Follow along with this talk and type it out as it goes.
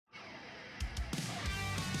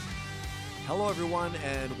Hello, everyone,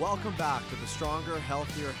 and welcome back to the Stronger,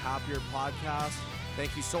 Healthier, Happier podcast.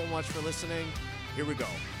 Thank you so much for listening. Here we go.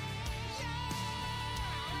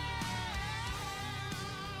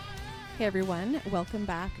 Hey, everyone. Welcome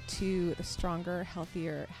back to the Stronger,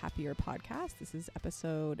 Healthier, Happier podcast. This is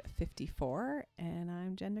episode 54, and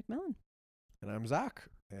I'm Jenn McMillan. And I'm Zack,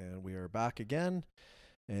 and we are back again.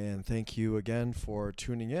 And thank you again for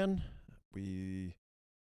tuning in. We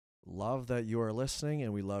love that you are listening,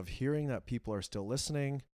 and we love hearing that people are still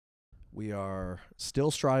listening. We are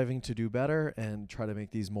still striving to do better and try to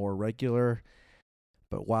make these more regular.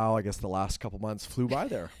 But wow, I guess the last couple months flew by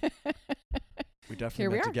there. We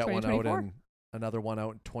definitely meant to get one out and another one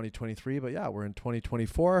out in 2023. But yeah, we're in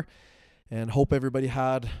 2024 and hope everybody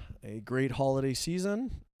had a great holiday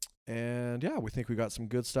season. And yeah, we think we got some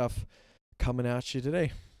good stuff coming at you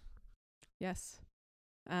today. Yes.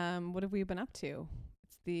 What have we been up to?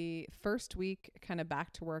 It's the first week kind of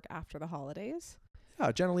back to work after the holidays.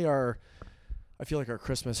 Yeah, generally I feel like our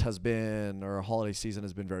Christmas has been, or our holiday season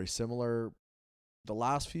has been very similar. The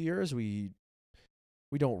last few years, we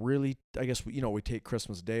don't really, I guess, we take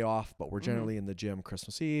Christmas Day off, but we're generally in the gym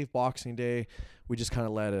Christmas Eve, Boxing Day. We just kind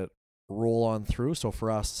of let it roll on through. So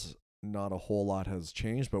for us, not a whole lot has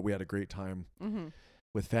changed, but we had a great time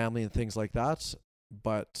with family and things like that.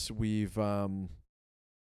 But we've,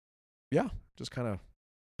 just kind of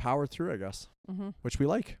powered through, I guess, which we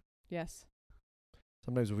like. Yes.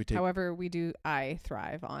 Sometimes we take. However, I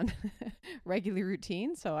thrive on regular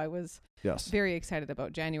routine. So I was very excited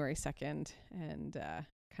about January 2nd and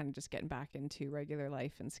kind of just getting back into regular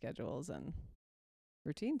life and schedules and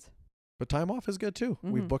routines. But time off is good too.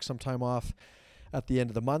 We've booked some time off at the end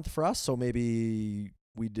of the month for us. So maybe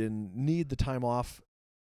we didn't need the time off.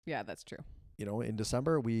 Yeah, that's true. In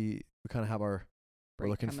December, we kind of have we're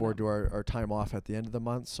looking forward to our time off at the end of the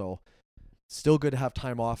month. So still good to have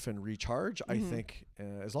time off and recharge. I think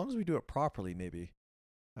as long as we do it properly, maybe.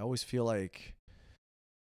 I always feel like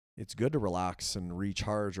it's good to relax and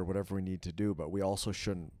recharge or whatever we need to do, but we also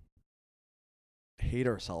shouldn't hate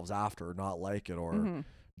ourselves after or not like it or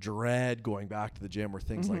dread going back to the gym or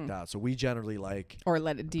things like that. So we generally or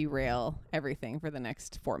let it derail everything for the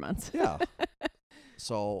next 4 months. Yeah.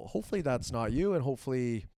 So hopefully that's not you, and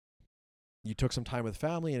hopefully you took some time with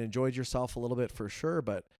family and enjoyed yourself a little bit for sure.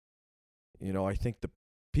 But I think the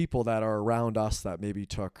people that are around us that maybe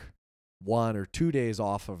took 1 or 2 days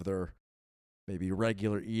off of their maybe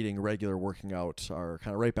regular eating, regular working out are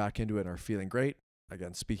kind of right back into it and are feeling great.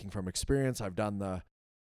 Again, speaking from experience, I've done the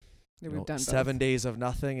 7 days of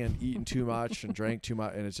nothing and eaten too much and drank too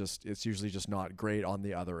much, and it's usually just not great on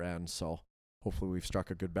the other end. So hopefully we've struck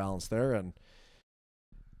a good balance there, and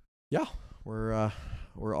yeah, we're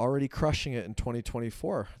already crushing it in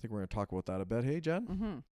 2024. I think we're going to talk about that a bit. Hey,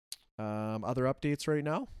 Jen. Other updates right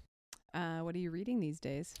now? What are you reading these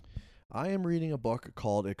days? I am reading a book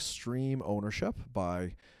called Extreme Ownership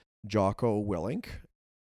by Jocko Willink.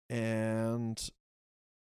 And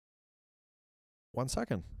 1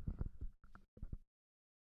 second.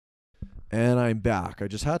 And I'm back. I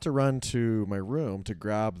just had to run to my room to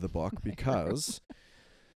grab the book because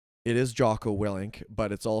it is Jocko Willink,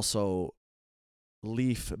 but it's also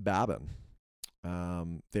Leif Babin.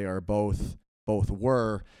 They are both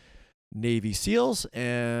were Navy SEALs,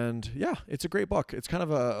 and yeah, it's a great book. It's kind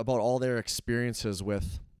of about all their experiences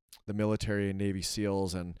with the military and Navy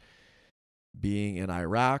SEALs and being in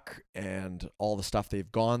Iraq and all the stuff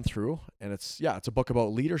they've gone through. And it's a book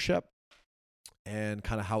about leadership and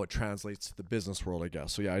kind of how it translates to the business world, I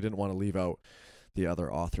guess. So yeah, I didn't want to leave out the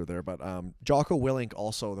other author there, but Jocko Willink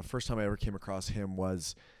also, the first time I ever came across him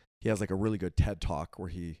was he has like a really good TED Talk where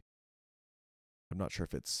I'm not sure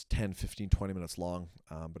if it's 10, 15, 20 minutes long,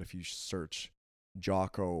 but if you search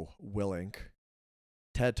Jocko Willink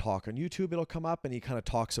TED Talk on YouTube, it'll come up, and he kind of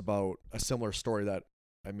talks about a similar story that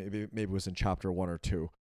maybe was in chapter 1 or 2,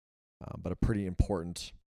 but a pretty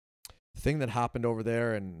important thing that happened over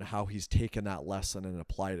there and how he's taken that lesson and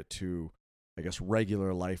applied it to, I guess,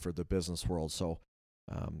 regular life or the business world. So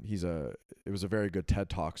it was a very good TED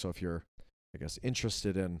Talk. So if you're, I guess,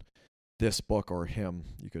 interested in this book or him,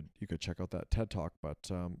 you could check out that TED Talk.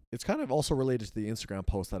 But it's kind of also related to the Instagram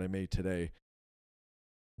post that I made today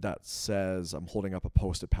that says, I'm holding up a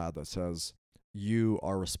Post-it pad that says, "You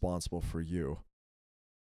are responsible for you."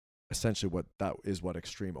 Essentially what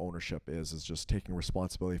extreme ownership is just taking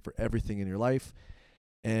responsibility for everything in your life.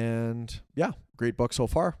 And yeah, great book so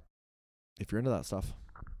far if you're into that stuff.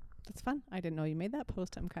 That's fun. I didn't know you made that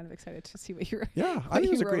post. I'm kind of excited to see what you're. Yeah, I think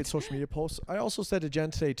it was a great social media post. I also said to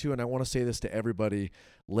Jen today too, and I want to say this to everybody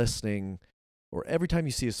listening, or every time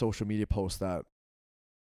you see a social media post, that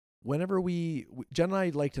whenever Jen and I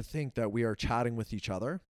like to think that we are chatting with each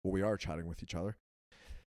other. Well, we are chatting with each other.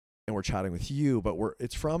 And we're chatting with you, but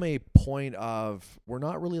it's from a point of, we're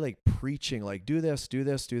not really like preaching, like do this, do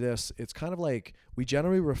this, do this. It's kind of like we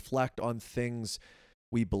generally reflect on things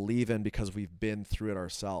we believe in because we've been through it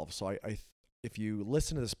ourselves. So if you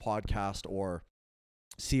listen to this podcast or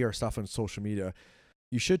see our stuff on social media,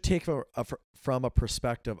 you should take from a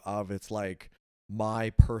perspective of, it's like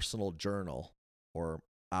my personal journal or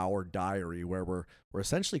our diary, where we're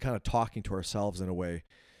essentially kind of talking to ourselves in a way.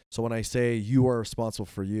 So when I say you are responsible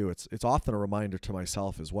for you, it's often a reminder to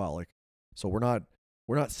myself as well. Like, so we're not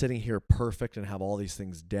sitting here perfect and have all these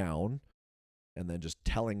things down and then just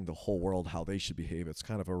telling the whole world how they should behave. It's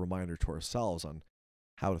kind of a reminder to ourselves on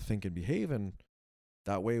how to think and behave, and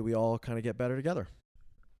that way we all kind of get better together.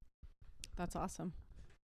 That's awesome.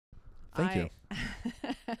 Thank you.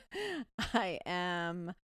 I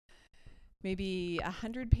am maybe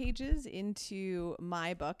 100 pages into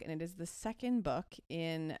my book, and it is the second book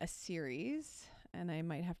in a series, and I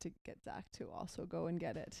might have to get Zack to also go and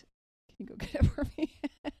get it. Can you go get it for me?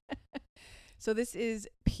 So this is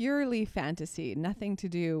purely fantasy, nothing to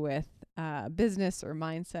do with business or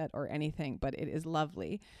mindset or anything, but it is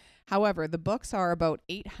lovely. However, the books are about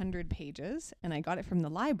 800 pages, and I got it from the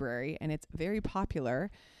library, and it's very popular.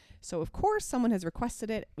 So, of course, someone has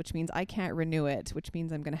requested it, which means I can't renew it, which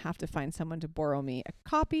means I'm going to have to find someone to borrow me a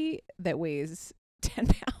copy that weighs 10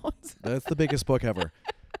 pounds. That's the biggest book ever.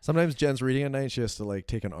 Sometimes Jen's reading at night and she has to like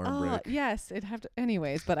take an arm break. Yes, it'd have to.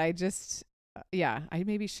 Anyways, but I just, I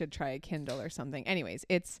maybe should try a Kindle or something. Anyways,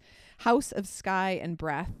 it's House of Sky and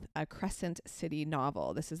Breath, a Crescent City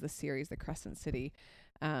novel. This is the series, the Crescent City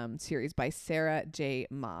series by Sarah J.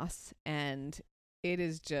 Maas. And it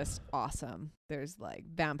is just awesome. There's like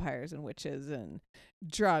vampires and witches and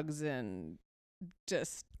drugs and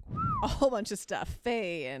just a whole bunch of stuff.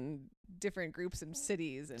 Fae and different groups and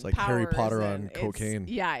cities and it's like Harry Potter on cocaine.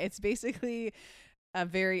 Yeah, it's basically a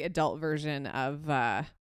very adult version of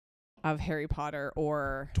Harry Potter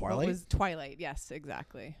or Twilight. Twilight, yes,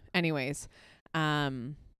 exactly. Anyways,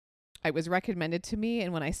 it was recommended to me,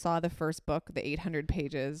 and when I saw the first book, the 800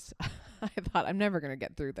 pages, I thought I'm never going to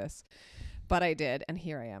get through this. But I did, and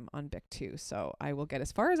here I am on book 2. So I will get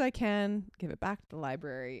as far as I can, give it back to the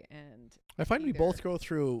library, and I find we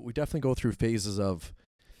definitely go through phases of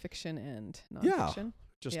fiction and nonfiction.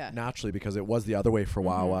 Just naturally, because it was the other way for a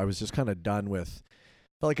while. I was just kind of done with,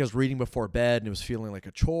 felt like I was reading before bed and it was feeling like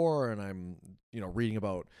a chore, and I'm, reading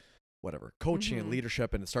about whatever, coaching and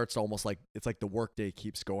leadership, and it starts to almost like, it's like the workday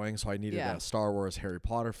keeps going. So I needed that Star Wars, Harry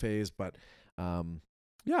Potter phase, but I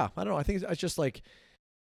don't know. I think it's just like,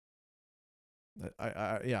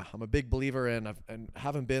 I'm a big believer in, and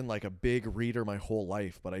haven't been like a big reader my whole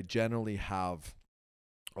life, but I generally have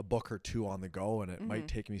a book or two on the go, and it might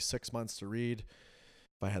take me 6 months to read.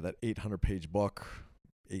 If I had that 800-page book,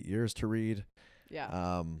 8 years to read.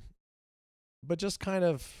 Yeah. But just kind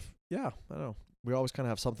of, I don't know. We always kind of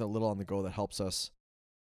have something a little on the go that helps us,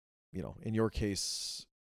 in your case,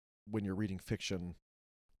 when you're reading fiction,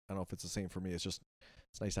 I don't know if it's the same for me. It's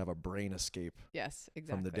nice to have a brain escape. Yes,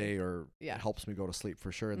 exactly. From the day, or it helps me go to sleep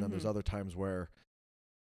for sure. And then there's other times where,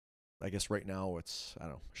 I guess right now it's, I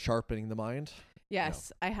don't know, sharpening the mind.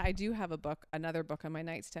 Yes, I do have another book on my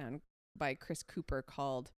nightstand by Chris Cooper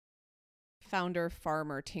called Founder,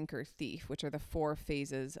 Farmer, Tinker, Thief, which are the 4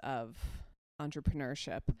 phases of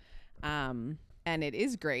entrepreneurship. And it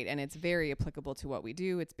is great, and it's very applicable to what we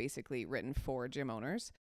do. It's basically written for gym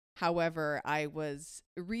owners. However, I was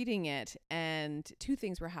reading it, and 2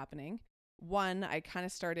 things were happening. One, I kind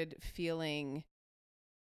of started feeling,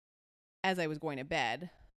 as I was going to bed,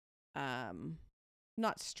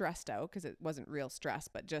 not stressed out, because it wasn't real stress,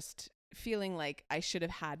 but just feeling like I should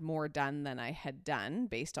have had more done than I had done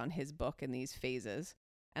based on his book and these phases.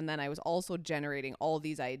 And then I was also generating all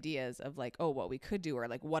these ideas of like, oh, what we could do, or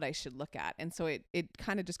like what I should look at. And so it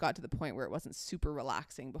kind of just got to the point where it wasn't super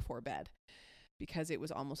relaxing before bed, because it was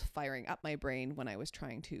almost firing up my brain when I was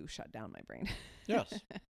trying to shut down my brain. Yes.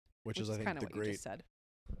 Which is I think the great, you just said.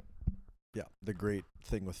 Yeah, the great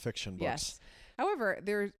thing with fiction books. Yes. However,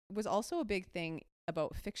 there was also a big thing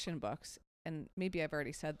about fiction books, and maybe I've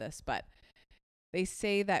already said this, but they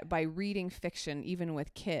say that by reading fiction, even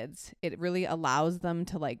with kids, it really allows them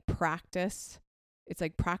to like practice. It's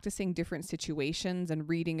like practicing different situations and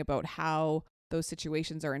reading about how those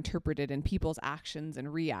situations are interpreted in people's actions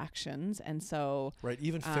and reactions. And so, right.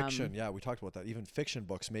 Even fiction. We talked about that. Even fiction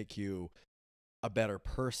books make you a better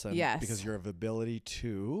person. Yes. Because you have ability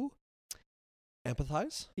to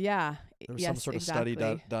empathize. Yeah. There was some sort of study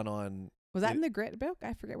done on. Was that in the Grit book?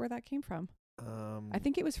 I forget where that came from. I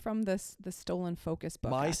think it was from the Stolen Focus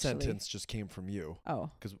book. My actually. sentence just came from you.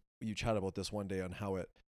 Oh. Because you chatted about this one day on how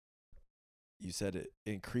you said it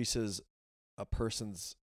increases a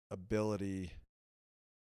person's ability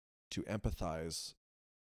to empathize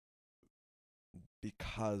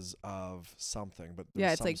because of something. But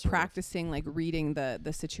yeah, it's like practicing, like reading the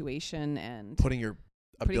situation and putting your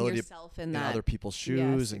ability yourself in other people's shoes,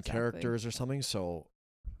 yes, and exactly. characters or something. So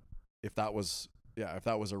if that was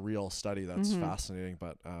a real study, that's fascinating.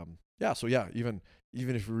 But even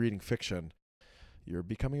if you're reading fiction, you're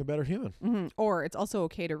becoming a better human. Or it's also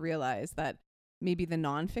okay to realize that maybe the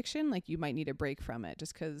nonfiction, like you might need a break from it,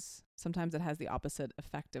 just because sometimes it has the opposite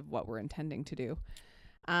effect of what we're intending to do.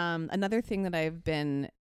 Another thing that I've been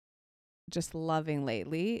just loving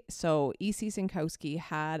lately. So E.C. Sinkowski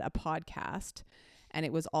had a podcast, and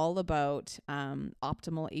it was all about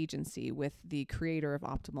optimal agency with the creator of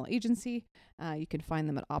Optimal Agency. You can find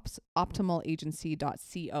them at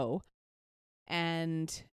optimalagency.co.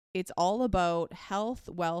 And it's all about health,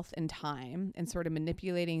 wealth, and time, and sort of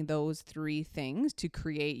manipulating those three things to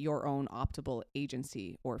create your own optimal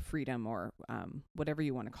agency or freedom, or whatever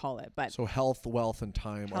you want to call it. But so health, wealth, and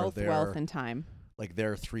time health, wealth, and time. Like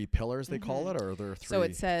there are three pillars, they call it, or there are three? So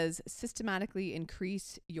it says systematically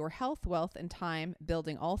increase your health, wealth, and time,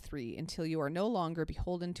 building all three until you are no longer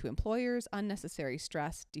beholden to employers, unnecessary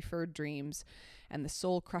stress, deferred dreams, and the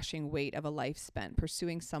soul-crushing weight of a life spent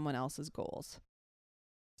pursuing someone else's goals.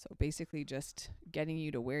 So basically just getting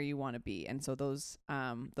you to where you want to be. And so those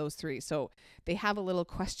three. So they have a little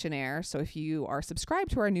questionnaire. So if you are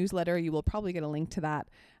subscribed to our newsletter, you will probably get a link to that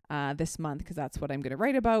this month, because that's what I'm going to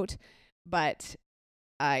write about. But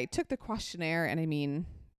I took the questionnaire, and I mean,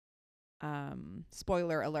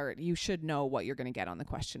 spoiler alert, you should know what you're going to get on the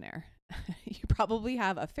questionnaire. You probably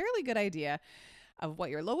have a fairly good idea of what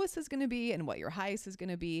your lowest is going to be and what your highest is going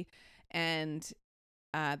to be. And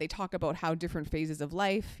they talk about how different phases of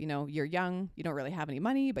life, you're young, you don't really have any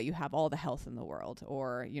money, but you have all the health in the world.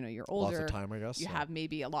 Or, you're older. Lots of time, I guess. You have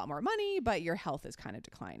maybe a lot more money, but your health is kind of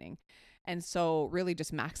declining. And so really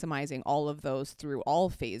just maximizing all of those through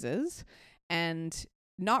all phases. And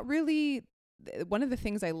not really, one of the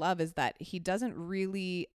things I love is that he doesn't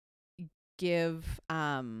really give,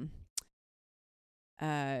 I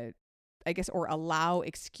guess, or allow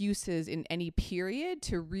excuses in any period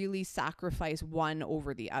to really sacrifice one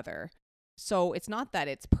over the other. So it's not that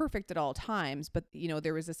it's perfect at all times, but,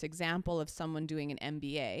 there was this example of someone doing an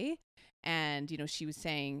MBA, and, she was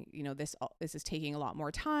saying, this is taking a lot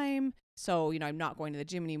more time. So, I'm not going to the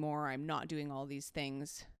gym anymore. I'm not doing all these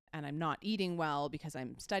things, and I'm not eating well because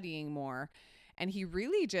I'm studying more. And he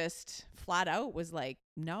really just flat out was like,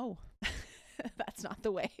 no, that's not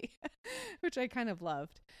the way, which I kind of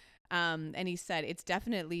loved. And he said, it's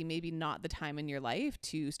definitely maybe not the time in your life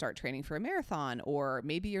to start training for a marathon, or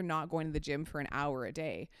maybe you're not going to the gym for an hour a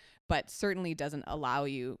day, but certainly doesn't allow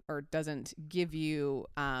you, or doesn't give you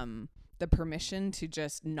the permission to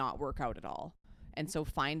just not work out at all. And so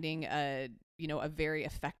finding a very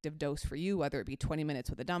effective dose for you, whether it be 20 minutes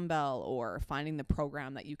with a dumbbell, or finding the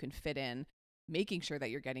program that you can fit in, making sure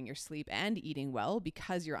that you're getting your sleep and eating well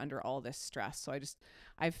because you're under all this stress. So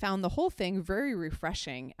I've found the whole thing very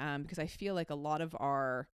refreshing, because I feel like a lot of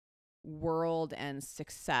our world and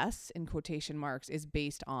success, in quotation marks, is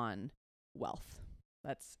based on wealth.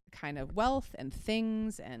 That's kind of wealth and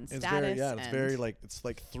things and status. It's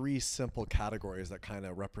like three simple categories that kind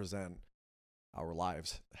of represent our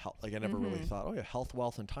lives. Like I never really thought, health,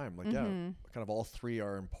 wealth, and time. Like, kind of all three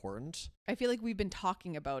are important. I feel like we've been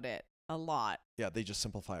talking about it a lot. Yeah, they just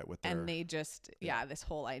simplify it with this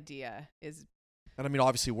whole idea is. And I mean,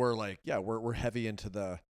 obviously we're heavy into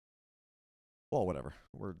the, well, whatever.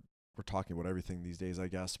 We're talking about everything these days, I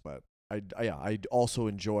guess, but I also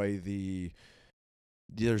enjoy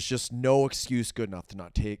there's just no excuse good enough to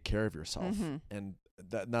not take care of yourself. And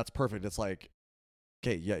that's perfect. It's like,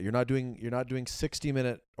 okay, yeah, you're not doing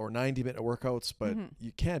 60-minute or 90-minute workouts, but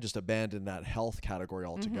you can't just abandon that health category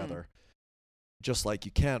altogether. Just like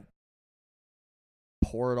you can't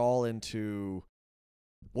pour it all into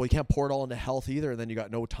health either, and then you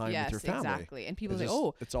got no time with your family. Exactly. And people say,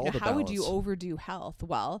 it's all how would you overdo health?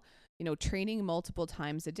 Well, training multiple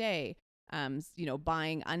times a day,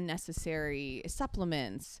 buying unnecessary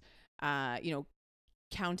supplements,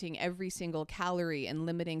 counting every single calorie and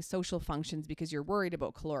limiting social functions because you're worried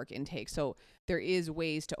about caloric intake. So there is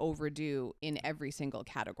ways to overdo in every single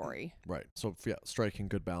category. Right. So striking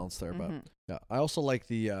good balance there. But I also like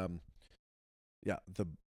the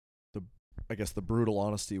I guess the brutal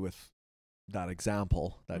honesty with that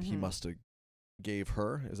example that he must have gave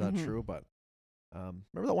her. Is that true? But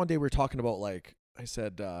remember that one day we were talking about like I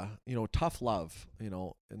said, tough love,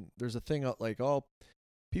 and there's a thing like,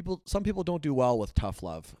 some people don't do well with tough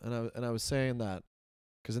love. And I was saying that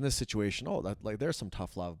because in this situation, that like there's some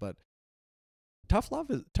tough love, but tough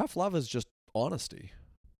love is just honesty.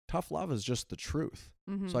 Tough love is just the truth.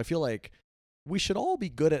 Mm-hmm. So I feel like we should all be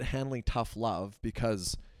good at handling tough love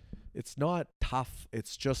because it's not tough.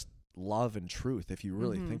 It's just love and truth. If you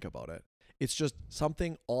really think about it, it's just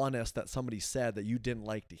something honest that somebody said that you didn't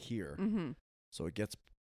like to hear. Mm-hmm. So it gets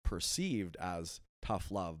perceived as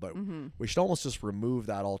tough love, but we should almost just remove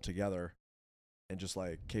that altogether and just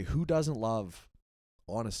like, okay, who doesn't love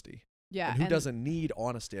honesty? Yeah. And who doesn't need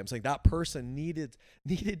honesty? I'm saying that person needed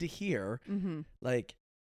to hear, like,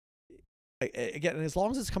 again, and as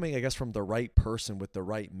long as it's coming, I guess, from the right person with the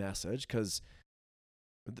right message, because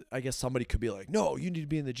I guess somebody could be like, no, you need to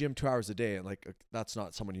be in the gym 2 hours a day. And like, that's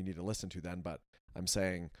not someone you need to listen to then. But I'm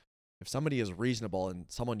saying if somebody is reasonable and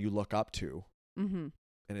someone you look up to, and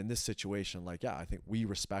in this situation, like, yeah, I think we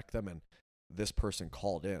respect them and this person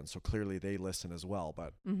called in. So clearly they listen as well.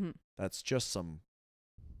 But that's just some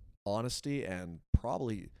honesty, and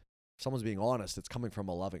probably if someone's being honest, it's coming from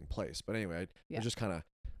a loving place. But anyway, I just kind of,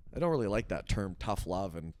 I don't really like that term tough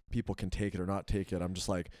love, and people can take it or not take it. I'm just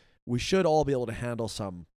like, we should all be able to handle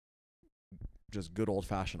some just good old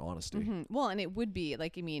fashioned honesty. Well, and it would be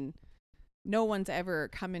like, I mean, no one's ever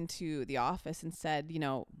come into the office and said,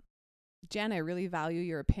 Jen, I really value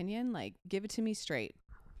your opinion. Like, give it to me straight.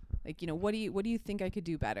 Like, what do you think I could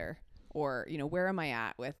do better? Or, where am I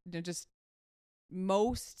at with, just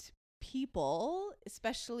most people,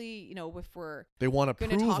 especially, if they want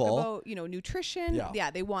going to approval. talk about, nutrition.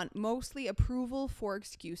 Yeah. They want mostly approval for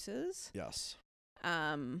excuses. Yes.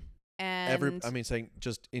 And saying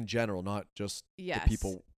just in general, not just the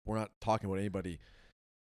people. We're not talking about anybody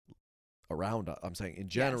around us. I'm saying in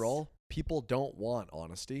general, people don't want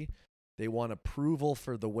honesty. They want approval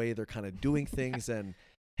for the way they're kind of doing things. And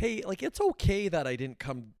hey, like, it's okay that I didn't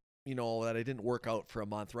come, that I didn't work out for a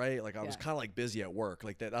month, right? Like I was kind of like busy at work.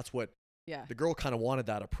 Like that's what the girl kind of wanted,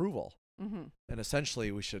 that approval. And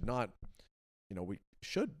essentially we should not, we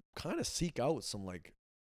should kind of seek out some like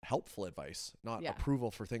helpful advice, not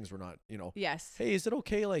approval for things we're not, Yes. Hey, is it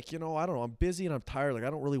okay? Like, I don't know, I'm busy and I'm tired. Like,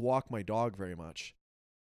 I don't really walk my dog very much.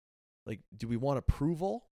 Like, do we want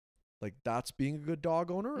approval? Like, that's being a good dog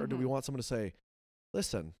owner? Or do we want someone to say,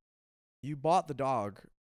 listen, you bought the dog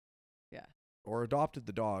or adopted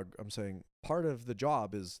the dog. I'm saying part of the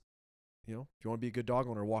job is, if you want to be a good dog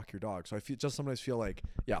owner, walk your dog. So I sometimes feel like,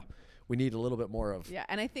 we need a little bit more of. Yeah.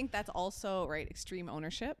 And I think that's also, right, extreme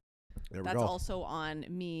ownership. That's also on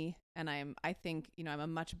me. And I think, I'm a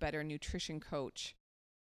much better nutrition coach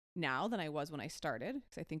now than I was when I started.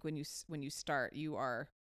 Because I think when you start, you are,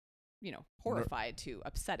 horrified to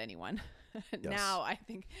upset anyone. Now I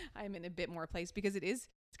think I'm in a bit more place because it's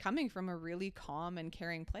coming from a really calm and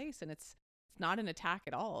caring place, and it's not an attack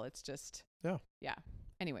at all. It's just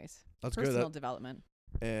anyways, that's personal development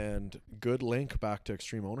and good link back to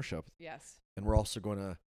extreme ownership. Yes. And we're also going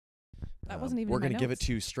to we're going to give it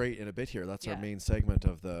to you straight in a bit here. That's our main segment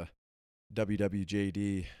of the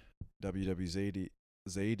WWJD WWZD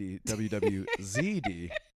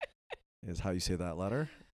WWZD is how you say that letter.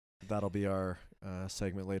 That'll be our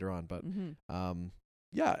segment later on. But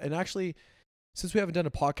and actually, since we haven't done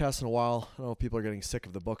a podcast in a while, I don't know if people are getting sick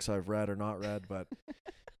of the books I've read or not read, but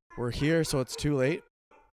we're here, so it's too late.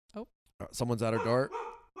 Oh. Someone's at our door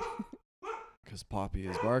because Poppy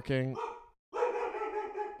is barking.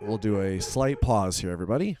 We'll do a slight pause here,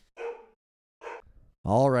 everybody.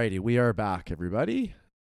 Alrighty, we are back, everybody.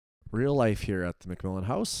 Real life here at the McMillan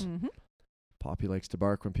House. Poppy likes to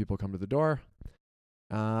bark when people come to the door.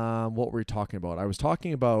 What were we talking about? I was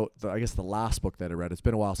talking about the last book that I read. It's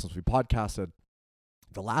been a while since we podcasted.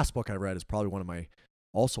 The last book I read is probably one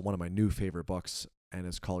of my new favorite books, and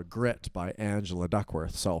it's called Grit by Angela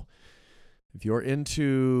Duckworth. So if you're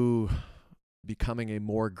into becoming a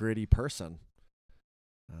more gritty person,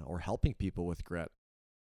 or helping people with grit,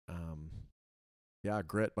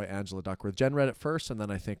 Grit by Angela Duckworth. Jen read it first, and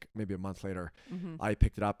then I think maybe a month later I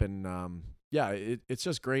picked it up, and it's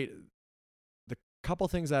just great. The couple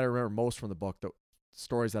things that I remember most from the book, the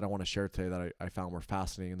stories that I want to share today that I found were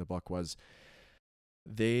fascinating in the book, was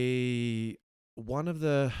this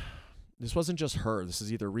wasn't just her. This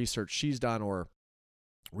is either research she's done or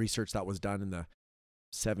research that was done in the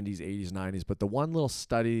 70s, 80s, 90s. But the one little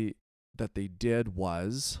study that they did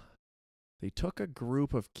was they took a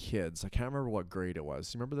group of kids. I can't remember what grade it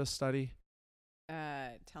was. You remember this study?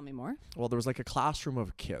 Tell me more. Well, there was like a classroom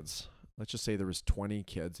of kids. Let's just say there was 20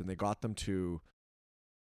 kids, and they got them to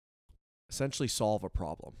essentially solve a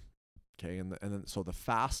problem. Okay, and then so the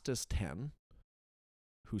fastest 10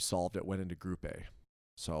 who solved it went into Group A.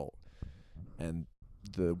 So, and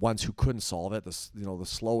the ones who couldn't solve it, the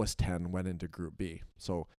slowest 10 went into Group B.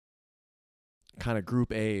 So, kind of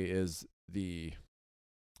Group A is the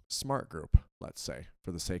smart group, let's say,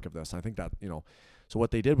 for the sake of this. I think that, so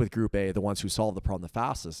what they did with Group A, the ones who solved the problem the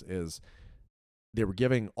fastest, is they were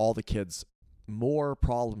giving all the kids more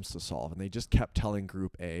problems to solve, and they just kept telling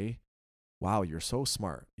Group A, wow, you're so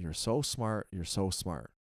smart, you're so smart, you're so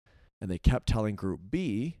smart. And they kept telling Group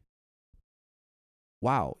B,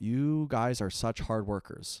 wow, you guys are such hard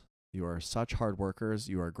workers. You are such hard workers.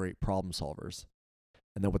 You are great problem solvers.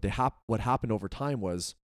 And then what happened over time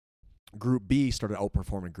was Group B started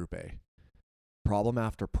outperforming Group A. Problem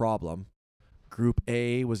after problem. Group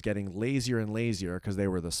A was getting lazier and lazier because they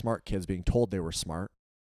were the smart kids being told they were smart.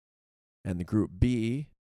 And the Group B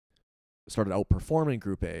started outperforming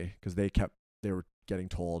Group A because they were getting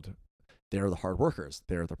told they're the hard workers.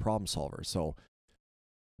 They're the problem solvers. So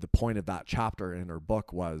the point of that chapter in her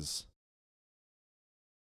book was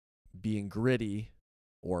being gritty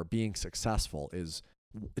or being successful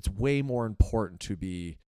it's way more important to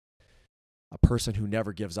be a person who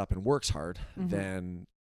never gives up and works hard than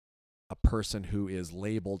a person who is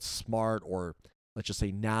labeled smart or, let's just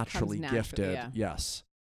say, naturally gifted. Yeah. Yes.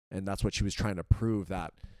 And that's what she was trying to prove,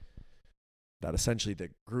 that essentially the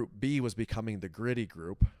Group B was becoming the gritty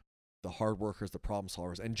group, the hard workers, the problem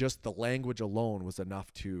solvers, and just the language alone was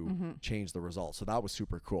enough to change the results. So that was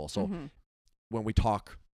super cool. So when we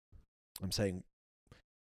talk, I'm saying,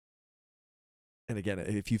 and again,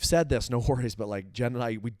 if you've said this, no worries, but like Jen and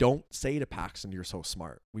I, we don't say to Paxton, you're so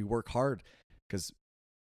smart. We work hard, because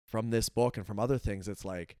from this book and from other things, it's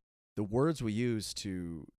like the words we use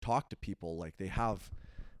to talk to people, like they have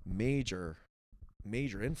major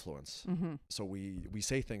influence. So we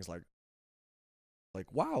say things like,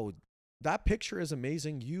 wow, that picture is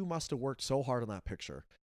amazing. You must have worked so hard on that picture.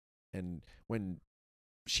 And when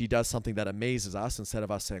she does something that amazes us, instead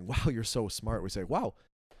of us saying, wow, you're so smart, we say, wow,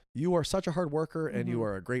 you are such a hard worker and you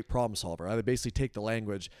are a great problem solver. I would basically take the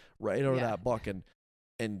language right out of that book. And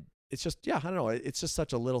it's just, I don't know. It's just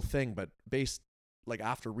such a little thing, but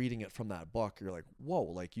after reading it from that book, you're like, whoa,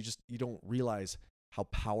 like you don't realize how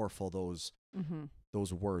powerful those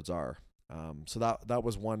words are. So that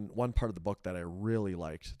was one part of the book that I really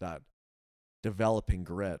liked, that developing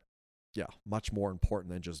grit, much more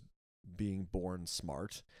important than just being born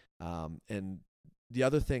smart. And the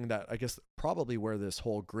other thing that I guess probably where this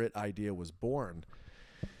whole grit idea was born,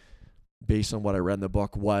 based on what I read in the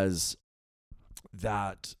book, was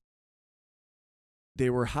that they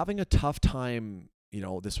were having a tough time.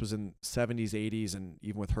 This was in 70s, 80s, and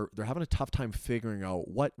even with her, they're having a tough time figuring out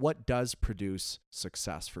what does produce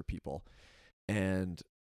success for people. And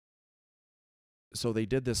so they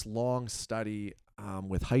did this long study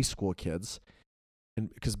with high school kids,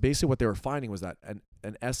 and because basically what they were finding was that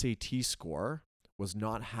an SAT score was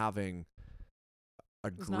not having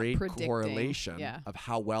a great correlation of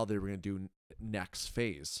how well they were going to do next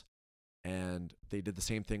phase. And they did the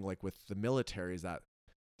same thing like with the military, is that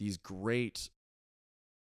these great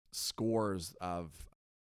scores of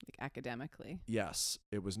academically, yes,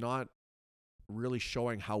 it was not really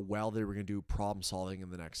showing how well they were going to do problem solving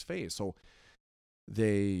in the next phase. So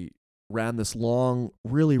they ran this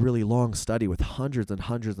really, really long study with hundreds and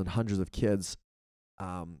hundreds and hundreds of kids,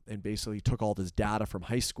 and basically took all this data from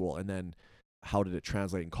high school and then how did it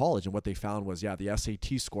translate in college. And what they found was, the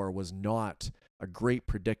SAT score was not a great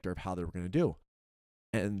predictor of how they were going to do.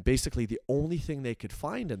 And basically the only thing they could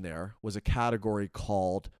find in there was a category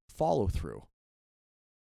called follow through,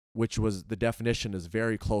 which was, the definition is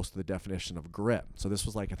very close to the definition of grit. So this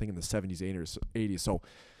was I think in the 70s, 80s. So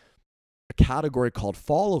a category called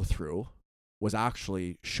follow through was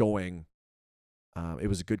actually showing it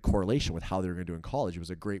was a good correlation with how they were going to do in college. It was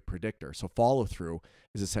a great predictor. So follow through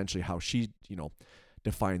is essentially how she,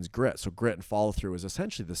 defines grit. So grit and follow through is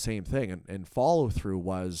essentially the same thing. And follow through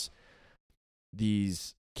was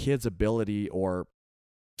these kids' ability, or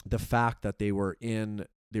the fact that they were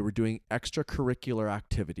doing extracurricular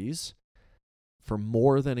activities for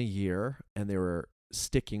more than a year, and they were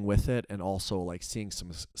sticking with it, and also seeing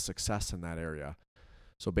some success in that area.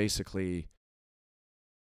 So basically,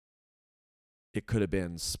 it could have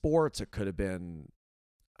been sports, it could have been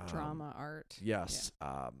drama, art. Yes.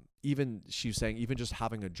 Even she was saying, even just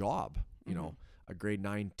having a job, a grade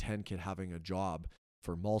 9, 10 kid having a job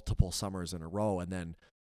for multiple summers in a row, and then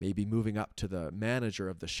maybe moving up to the manager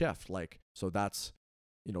of the shift. So that's,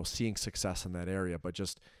 seeing success in that area. But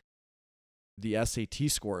just the SAT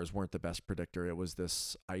scores weren't the best predictor. It was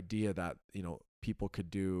this idea that, people could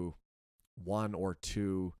do one or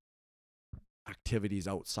two, activities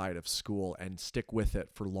outside of school and stick with it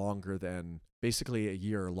for longer than basically a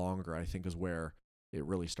year or longer, I think is where it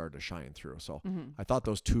really started to shine through. So I thought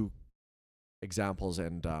those two examples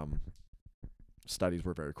and studies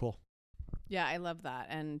were very cool. Yeah, I love that.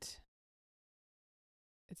 And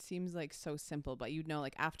it seems like so simple, but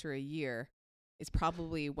like after a year is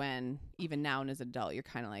probably when, even now and as an adult, you're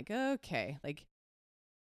kind of like, okay, like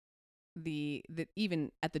the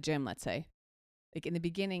even at the gym, let's say, like in the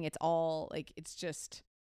beginning, it's all like, it's just,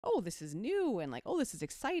 oh, this is new and like, oh, this is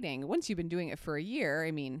exciting. Once you've been doing it for a year,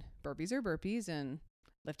 I mean, burpees are burpees and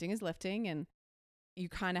lifting is lifting, and you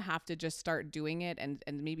kind of have to just start doing it and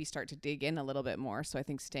maybe start to dig in a little bit more. So I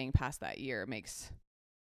think staying past that year makes,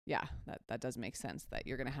 that does make sense, that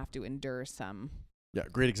you're going to have to endure some. Yeah,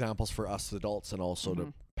 great examples for us adults and also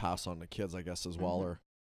to pass on to kids, I guess, as well, or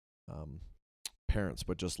parents.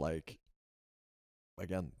 But just like,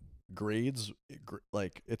 again, grades,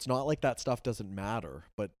 like it's not like that stuff doesn't matter,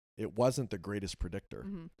 but it wasn't the greatest predictor.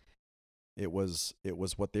 It was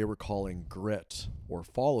what they were calling grit or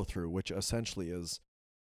follow through, which essentially is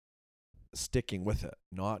sticking with it,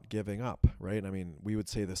 not giving up, right? I mean, we would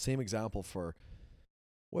say the same example for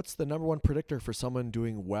what's the number one predictor for someone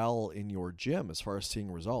doing well in your gym as far as seeing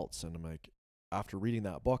results. And I'm like, after reading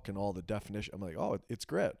that book and all the definition, I'm like, oh, it's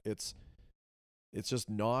grit. It's just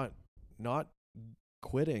not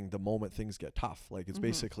quitting the moment things get tough. Like it's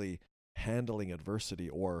basically handling adversity,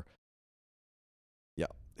 or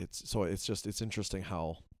it's interesting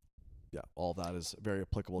how all that is very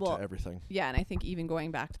applicable to everything. Yeah, and I think even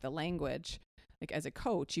going back to the language, like as a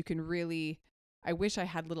coach, you can really, I wish I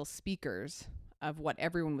had little speakers of what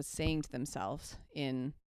everyone was saying to themselves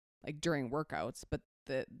in like during workouts, but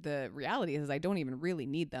the reality is I don't even really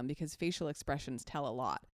need them, because facial expressions tell a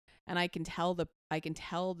lot. And I can tell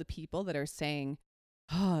the people that are saying,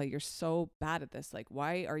 "Oh, you're so bad at this. Like,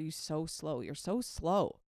 why are you so slow? You're so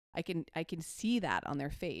slow." I can see that on their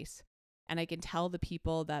face. And I can tell the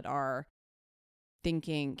people that are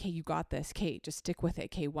thinking, "Okay, you got this. Okay, just stick with it.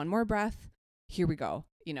 Okay, one more breath. Here we go."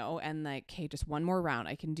 And like, "Okay, just one more round.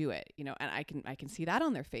 I can do it." And I can see that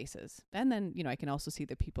on their faces. And then, I can also see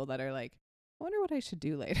the people that are like, "I wonder what I should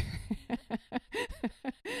do later."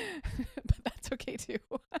 But that's okay too.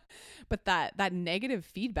 But that negative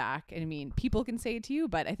feedback, I mean, people can say it to you,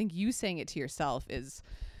 but I think you saying it to yourself is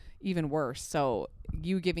even worse. So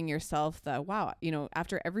you giving yourself the, wow,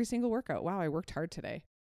 after every single workout, wow, I worked hard today.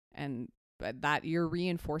 But that you're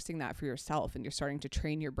reinforcing that for yourself, and you're starting to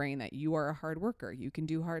train your brain that you are a hard worker. You can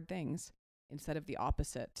do hard things, instead of the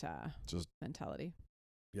opposite just mentality.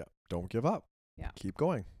 Yeah. Don't give up. Yeah. Keep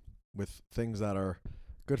going with things that are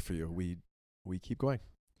good for you. We keep going.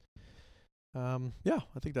 I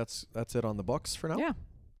think that's it on the books for now. Yeah.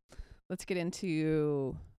 Let's get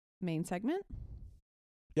into main segment.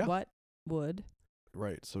 Yeah. What would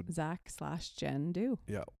so Zack/Jenn do?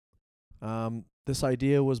 Yeah. This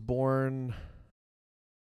idea was born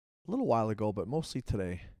a little while ago, but mostly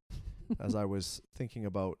today, as I was thinking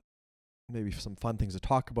about maybe some fun things to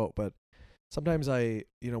talk about. But sometimes as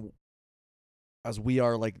we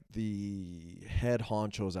are like the head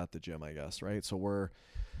honchos at the gym, I guess, right? So we're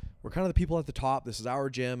kind of the people at the top. This is our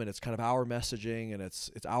gym, and it's kind of our messaging, and it's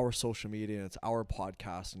our social media, and it's our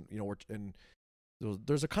podcast, and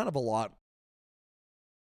there's a kind of a lot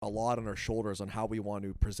on our shoulders on how we want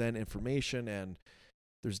to present information, and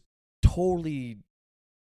there's totally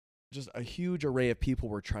just a huge array of people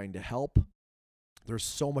we're trying to help. There's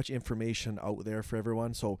so much information out there for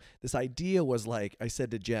everyone. So this idea was like, I said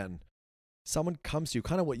to Jen, someone comes to you,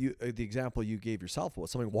 kind of what the example you gave yourself was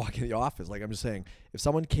someone walking in the office. Like, I'm just saying, if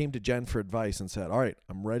someone came to Jen for advice and said, all right,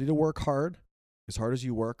 I'm ready to work hard as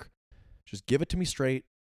you work, just give it to me straight,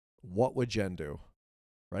 what would Jen do?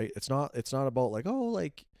 Right? It's not about like, oh,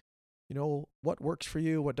 like, what works for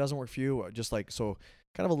you, what doesn't work for you. Just like, so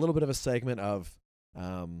kind of a little bit of a segment of,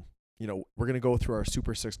 we're going to go through our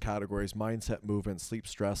Super 6 categories: mindset, movement, sleep,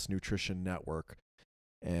 stress, nutrition, network.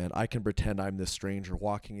 And I can pretend I'm this stranger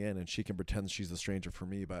walking in, and she can pretend she's the stranger for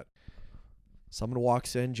me. But someone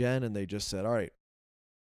walks in, Jen, and they just said, all right,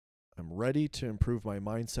 I'm ready to improve my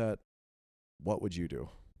mindset. What would you do?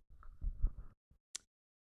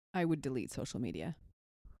 I would delete social media.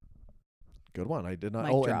 Good one. I did not.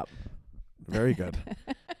 Mic drop. Very good.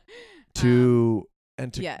 To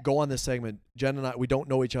go on this segment, Jen and I, we don't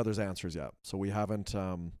know each other's answers yet. So we haven't...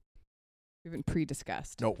 We've been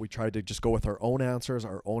pre-discussed. No, we tried to just go with our own answers,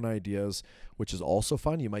 our own ideas, which is also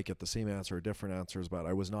fun. You might get the same answer or different answers, but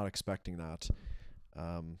I was not expecting that.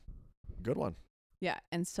 Good one. Yeah.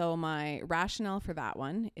 And so my rationale for that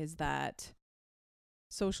one is that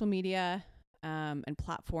social media and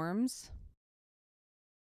platforms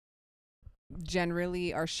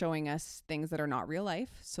generally are showing us things that are not real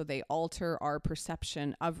life. So they alter our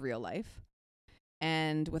perception of real life.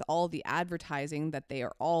 And with all the advertising that they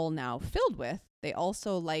are all now filled with, they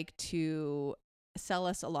also like to sell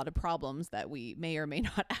us a lot of problems that we may or may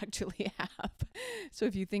not actually have. So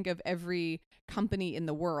if you think of every company in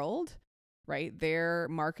the world, right, their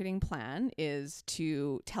marketing plan is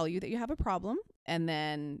to tell you that you have a problem and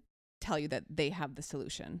then tell you that they have the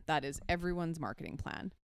solution. That is everyone's marketing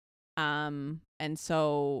plan. And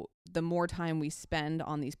so the more time we spend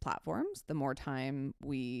on these platforms, the more time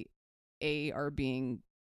we are being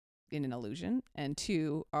in an illusion, and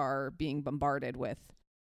 2 are being bombarded with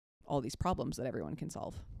all these problems that everyone can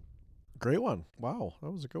solve. Great one. Wow.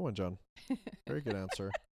 That was a good one, Jen. Very good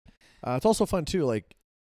answer. It's also fun too. Like,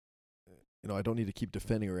 I don't need to keep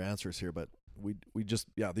defending our answers here, but we just,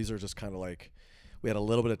 these are just kind of like, we had a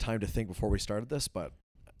little bit of time to think before we started this, but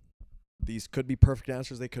these could be perfect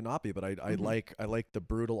answers. They could not be, but I like the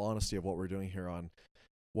brutal honesty of what we're doing here on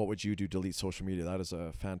what would you do, delete social media. That is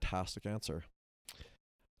a fantastic answer.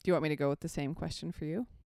 Do you want me to go with the same question for you?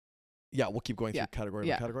 Yeah, we'll keep going through category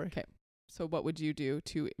by category. Okay. So what would you do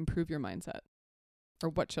to improve your mindset? Or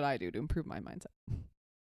what should I do to improve my mindset?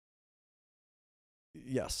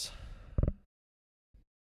 Yes.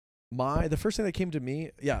 The first thing that came to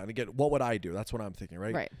me, and again, what would I do? That's what I'm thinking,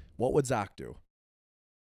 right? Right. What would Zack do?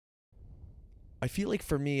 I feel like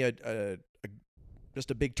for me, just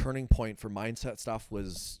a big turning point for mindset stuff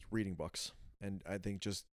was reading books. And I think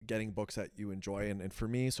just getting books that you enjoy. And for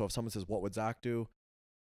me, so if someone says, what would Zack do?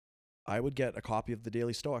 I would get a copy of the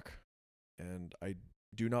Daily Stoic. And I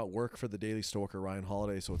do not work for the Daily Stoic or Ryan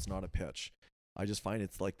Holiday, so it's not a pitch. I just find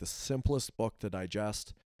it's like the simplest book to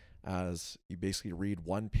digest, as you basically read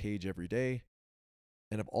one page every day.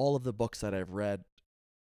 And of all of the books that I've read,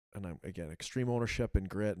 and I'm, again, Extreme Ownership and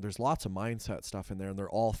Grit, and there's lots of mindset stuff in there, and they're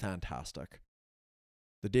all fantastic.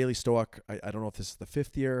 The Daily Stoic, I don't know if this is the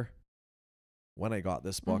 5th year when I got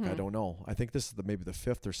this book. I don't know. I think this is maybe the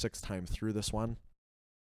 5th or 6th time through this one.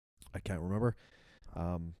 I can't remember.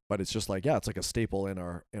 But it's just like, it's like a staple in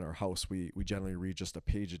our house. We generally read just a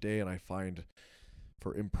page a day, and I find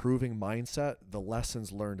for improving mindset, the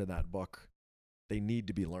lessons learned in that book, they need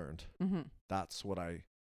to be learned. That's what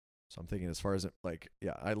so I'm thinking as far as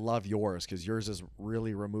I love yours, because yours is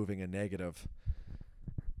really removing a negative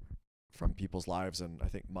from people's lives, and I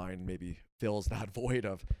think mine maybe fills that void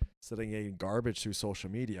of sitting eating garbage through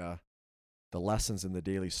social media. The lessons in the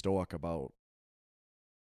Daily Stoic about,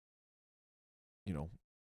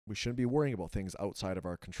 we shouldn't be worrying about things outside of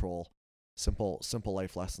our control. Simple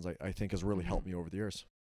life lessons, I think, has really helped me over the years.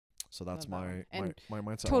 So that's my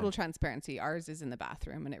mindset. Total transparency. Ours is in the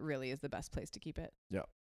bathroom, and it really is the best place to keep it. Yeah.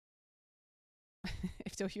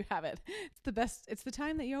 If so, you have it. It's the best. It's the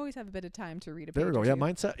time that you always have a bit of time to read a page. There we go. Yeah,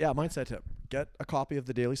 mindset. Yeah, mindset tip. Get a copy of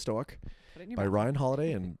the Daily Stoic by Ryan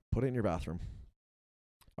Holiday and put it in your bathroom.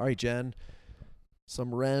 All right, Jen.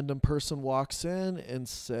 Some random person walks in and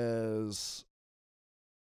says,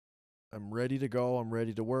 I'm ready to go. I'm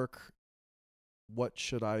ready to work. What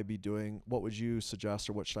should I be doing? What would you suggest,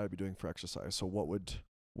 or what should I be doing for exercise? So what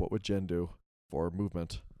would Jen do for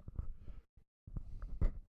movement?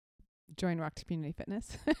 Join Rock Community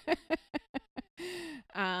Fitness.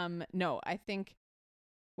 No, I think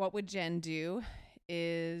what would Jen do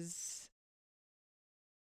is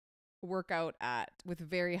work out with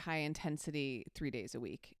very high intensity 3 days a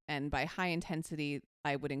week. And by high intensity,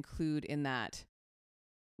 I would include in that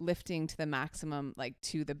lifting to the maximum, like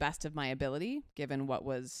to the best of my ability, given what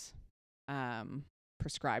was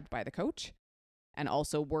prescribed by the coach, and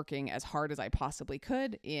also working as hard as I possibly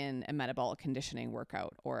could in a metabolic conditioning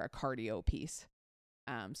workout or a cardio piece.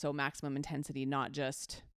 So maximum intensity, not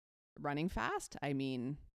just running fast. I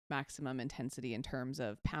mean, maximum intensity in terms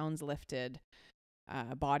of pounds lifted,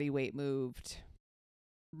 body weight moved,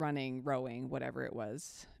 running, rowing, whatever it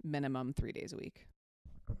was, minimum 3 days a week.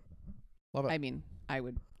 Love it. I mean, I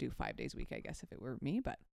would do 5 days a week, I guess, if it were me,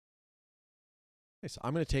 but. Okay, so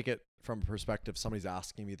I'm going to take it from a perspective. Somebody's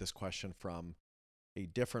asking me this question from a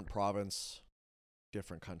different province,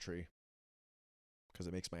 different country, because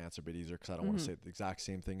it makes my answer a bit easier, because I don't want to say the exact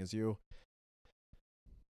same thing as you.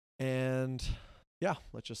 And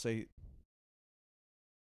let's just say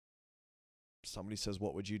somebody says,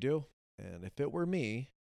 what would you do? And if it were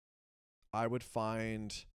me, I would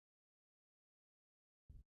find,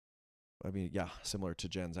 similar to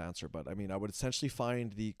Jen's answer, but I would essentially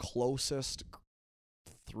find the closest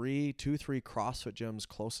 3 CrossFit gyms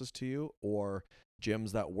closest to you, or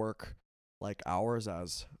gyms that work like ours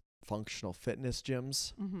as functional fitness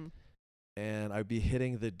gyms. And I'd be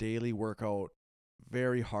hitting the daily workout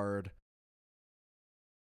very hard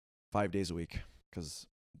 5 days a week, because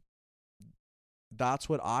that's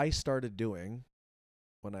what I started doing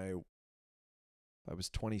when I was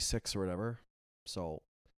 26 or whatever. So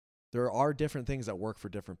there are different things that work for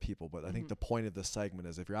different people, but I think the point of this segment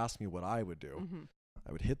is, if you're asking me what I would do,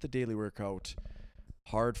 I would hit the daily workout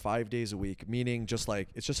hard 5 days a week, meaning just like,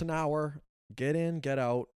 it's just an hour, get in, get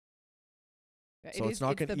out. So it's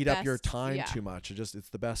not going to eat up your time too much. It's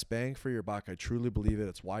the best bang for your buck. I truly believe it.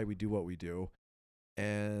 It's why we do what we do.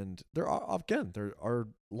 And there are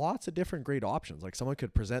lots of different great options. Like, someone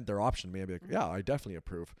could present their option to me and be like, yeah, I definitely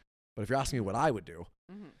approve. But if you're asking me what I would do,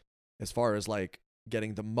 as far as like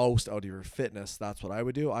getting the most out of your fitness, that's what I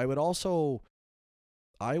would do. I would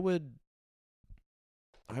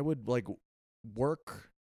like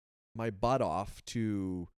work my butt off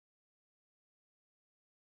to,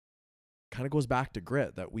 kind of goes back to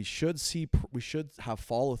grit, that we should have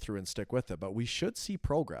follow through and stick with it, but we should see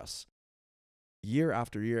progress year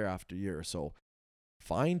after year after year. So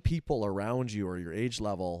find people around you or your age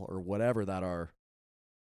level or whatever that are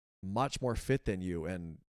much more fit than you,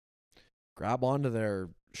 and grab onto their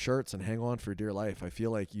shirts and hang on for dear life. I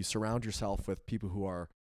feel like you surround yourself with people who are,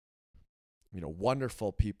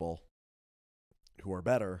 wonderful people who are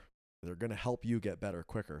better. They're going to help you get better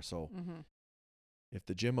quicker. So if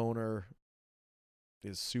the gym owner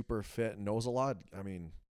is super fit and knows a lot, I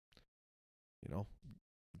mean,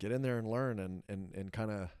 get in there and learn and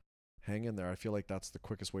kind of hang in there. I feel like that's the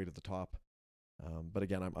quickest way to the top. But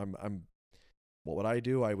again, what would I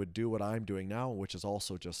do? I would do what I'm doing now, which is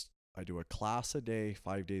also just, I do a class a day,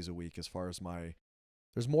 5 days a week. As far as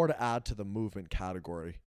there's more to add to the movement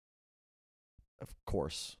category. Of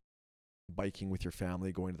course, biking with your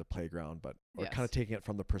family, going to the playground, but we're kind of taking it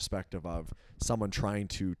from the perspective of someone trying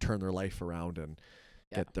to turn their life around and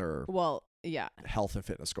get their health and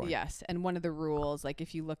fitness going. Yes. And one of the rules, like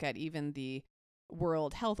if you look at even the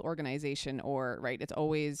World Health Organization, it's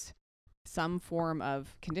always some form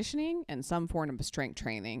of conditioning and some form of strength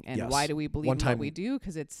training. And why do we believe in what we do?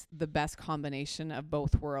 Because it's the best combination of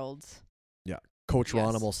both worlds. Yeah. Coach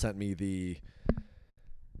Ronimal sent me the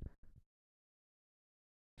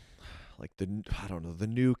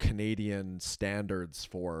new Canadian standards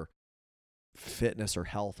for fitness or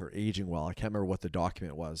health or aging well. I can't remember what the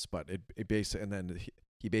document was, but it basically, and then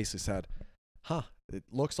he basically said, it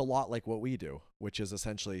looks a lot like what we do, which is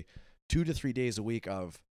essentially 2 to 3 days a week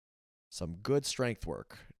of some good strength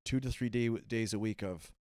work, 2 to 3 days a week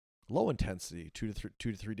of low intensity, 2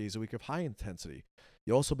 to 3 days a week of high intensity.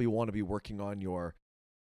 You also want to be working on your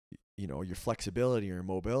flexibility, your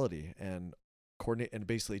mobility, and coordinate, and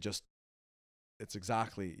basically just, it's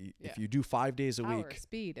exactly, if you do 5 days a week,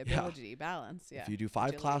 speed, ability, balance. Yeah. If you do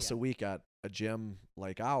 5 classes a week at a gym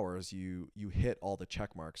like ours, you hit all the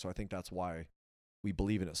check marks. So I think that's why we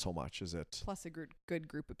believe in it so much. Plus a good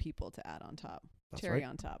group of people to add on top. That's Cherry right.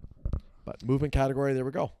 on top. But movement category, there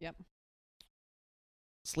we go. Yep.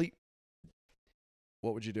 Sleep.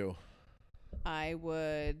 What would you do? I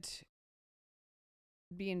would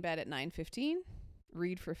be in bed at 9:15,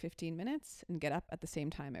 read for 15 minutes, and get up at the same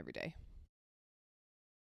time every day.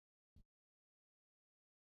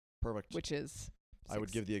 Perfect. Which is I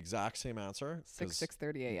would give the exact same answer.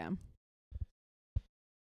 6:30 a.m.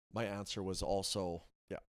 My answer was also,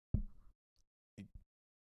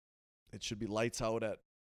 it should be lights out at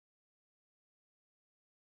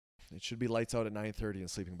 9:30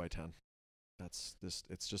 and sleeping by 10. It's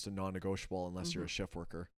just a non-negotiable unless you're a shift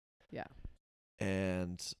worker. Yeah.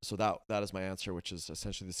 And so that is my answer, which is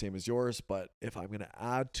essentially the same as yours. But if I'm going to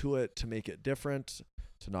add to it to make it different,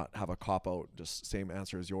 to not have a cop out, just same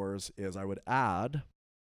answer as yours, is I would add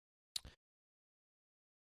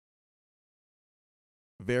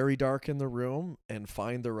very dark in the room and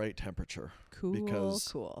find the right temperature.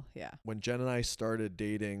 Cool. Yeah. When Jen and I started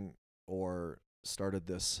dating or started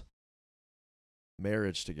this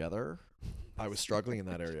marriage together, I was struggling in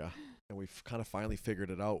that area. And we've kind of finally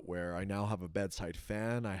figured it out, where I now have a bedside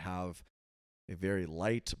fan. I have a very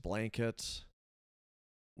light blanket.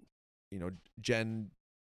 Jen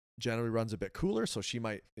generally runs a bit cooler, so she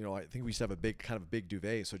might, I think we used to have a big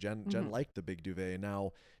duvet. So Jen liked the big duvet, and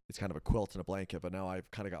now it's kind of a quilt and a blanket. But now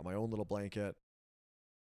I've kind of got my own little blanket.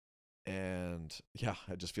 And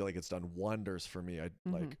I just feel like it's done wonders for me.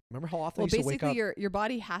 Remember how often I used to wake up? Your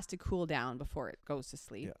body has to cool down before it goes to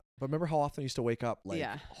sleep. Yeah. But remember how often I used to wake up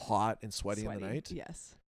hot and sweaty in the night?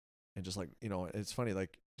 Yes. And just it's funny,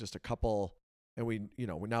 just a couple, and we,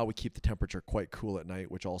 now we keep the temperature quite cool at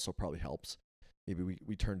night, which also probably helps. Maybe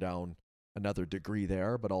we turn down another degree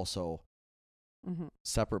there, but also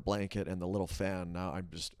separate blanket and the little fan. Now I've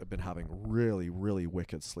been having really, really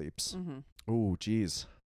wicked sleeps. Oh, geez.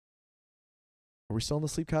 Are we still in the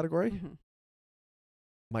sleep category? Mm-hmm.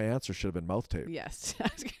 My answer should have been mouth tape. Yes. I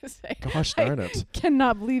was going to say. Gosh darn it.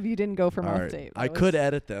 Cannot believe you didn't go for All mouth right. tape. I could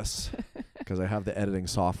edit this because I have the editing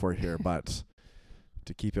software here, but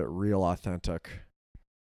to keep it real authentic.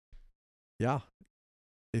 Yeah.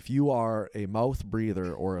 If you are a mouth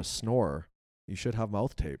breather or a snorer, you should have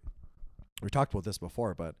mouth tape. We talked about this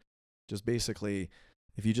before, but just basically,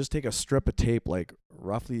 if you just take a strip of tape, like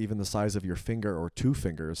roughly even the size of your finger or 2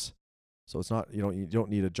 fingers, so it's not, you don't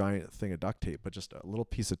need a giant thing of duct tape, but just a little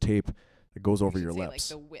piece of tape that goes over your lips.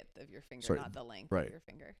 Like the width of your finger, not the length of your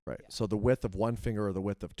finger. Right. Yeah. So the width of 1 finger or the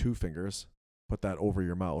width of 2 fingers, put that over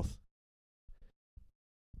your mouth.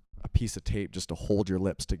 A piece of tape just to hold your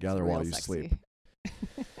lips together while you sleep.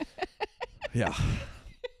 Yeah.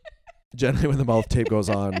 Generally, when the mouth tape goes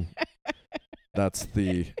on, that's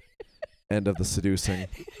the end of the seducing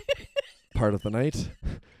part of the night.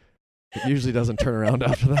 It usually doesn't turn around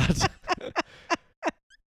after that.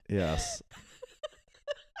 Yes.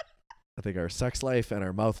 I think our sex life and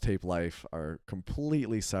our mouth tape life are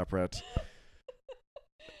completely separate.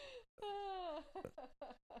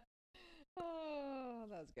 Oh,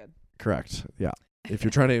 that was good. Correct. Yeah. If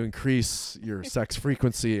you're trying to increase your sex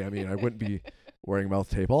frequency, I mean, I wouldn't be wearing mouth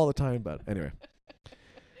tape all the time, but anyway.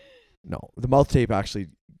 No, the mouth tape actually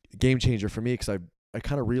game changer for me because I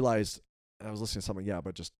kind of realized I was listening to something,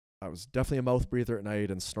 but just I was definitely a mouth breather at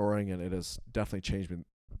night and snoring, and it has definitely changed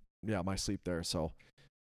my sleep there. So,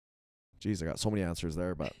 geez, I got so many answers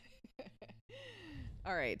there, but.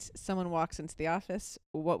 All right. Someone walks into the office.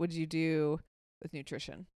 What would you do with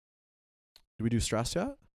nutrition? Did we do stress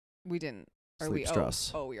yet? We didn't. Sleep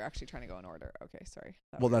stress. Oh, you're actually trying to go in order. Okay, sorry.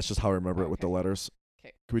 Well, that's just how I remember it with the letters.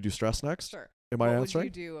 Okay. Can we do stress next? Sure. Am I answering?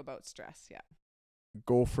 What would you do about stress? Yeah.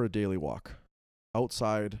 Go for a daily walk.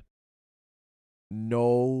 Outside.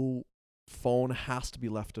 No phone has to be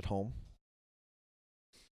left at home.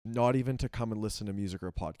 Not even to come and listen to music or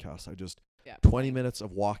a podcast. 20 minutes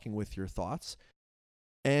of walking with your thoughts.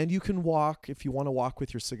 And you can walk, if you want to walk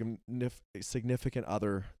with your significant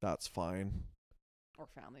other, that's fine. Or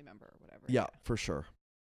family member or whatever. Yeah, for sure.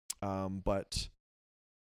 But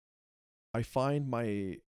I find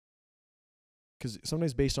because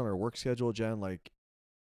sometimes based on our work schedule, Jen, like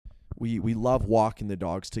we love walking the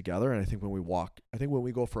dogs together. And I think when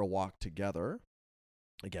we go for a walk together,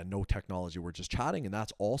 again, no technology, we're just chatting. And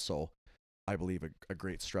that's also, I believe, a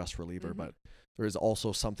great stress reliever. Mm-hmm. But there is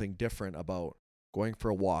also something different about going for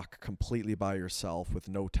a walk completely by yourself with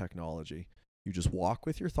no technology. You just walk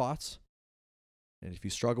with your thoughts. And if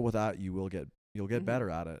you struggle with that, you'll get mm-hmm. better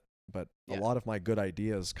at it. But a lot of my good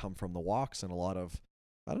ideas come from the walks and a lot of,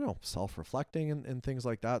 I don't know, self-reflecting and things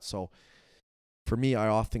like that. So for me, I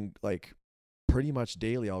often, like, pretty much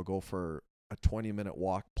daily, I'll go for a 20-minute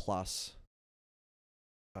walk plus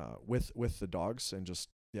with the dogs. And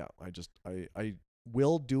I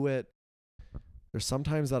will do it. There's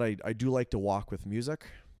sometimes that I do like to walk with music.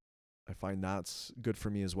 I find that's good for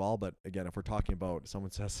me as well. But again, if we're talking about,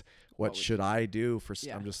 someone says, what should I do for,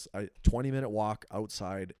 I'm just 20-minute walk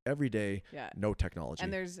outside every day, no technology.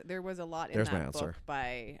 And there was a lot in that book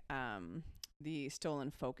by the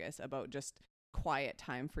Stolen Focus about just quiet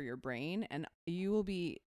time for your brain. And you will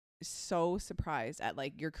be so surprised at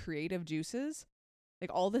like your creative juices. Like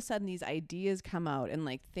all of a sudden these ideas come out and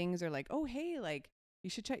like things are like, oh, hey, like, you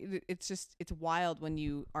should check. It's wild when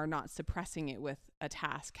you are not suppressing it with a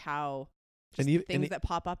task, how things that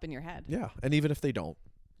pop up in your head. Yeah. And even if they don't.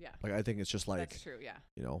 Yeah. Like, I think it's just like. That's true, yeah.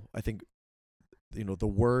 I think, the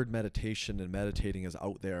word meditation and meditating is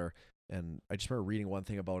out there. And I just remember reading one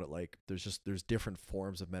thing about it. Like, there's different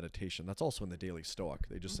forms of meditation. That's also in the Daily Stoic.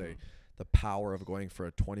 They just say the power of going for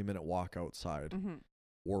a 20-minute walk outside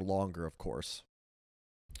or longer, of course.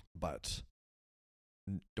 But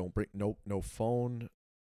don't bring no phone,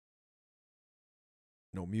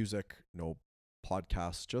 no music, no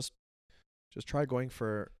podcasts. Just try going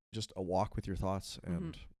for just a walk with your thoughts,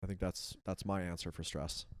 and I think that's my answer for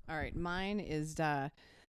stress. All right, mine is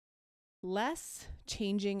less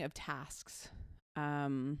changing of tasks.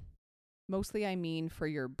 Mostly, I mean for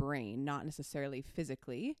your brain, not necessarily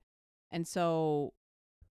physically. And so,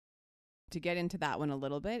 to get into that one a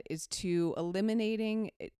little bit, is to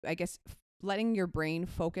eliminating, I guess, letting your brain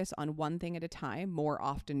focus on one thing at a time more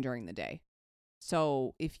often during the day.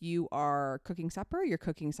 So if you are cooking supper, you're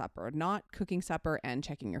cooking supper, not cooking supper and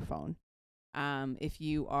checking your phone. If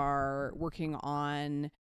you are working on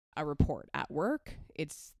a report at work,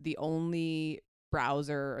 it's the only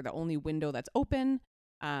browser or the only window that's open.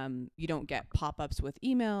 You don't get pop-ups with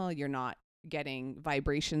email. You're not getting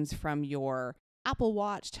vibrations from your Apple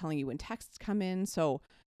Watch telling you when texts come in. So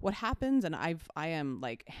what happens, and I am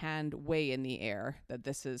like hand way in the air that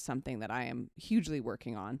this is something that I am hugely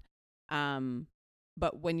working on.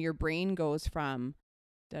 But when your brain goes from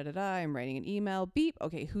I'm writing an email, beep,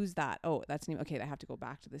 okay, who's that? Oh, that's an email. Okay, I have to go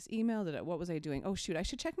back to this email. What was I doing? Oh shoot, I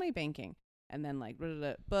should check my banking. And then like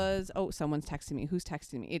buzz, oh, someone's texting me. Who's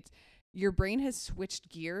texting me? It's your brain has switched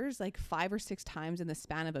gears like 5 or 6 times in the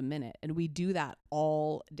span of a minute, and we do that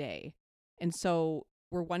all day. And so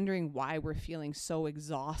we're wondering why we're feeling so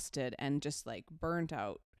exhausted and just like burnt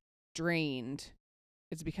out, drained.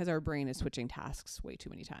 It's because our brain is switching tasks way too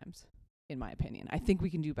many times, in my opinion. I think we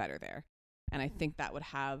can do better there. And I think that would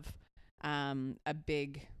have a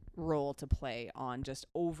big role to play on just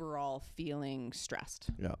overall feeling stressed.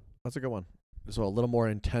 Yeah, that's a good one. So a little more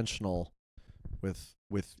intentional with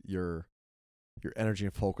your energy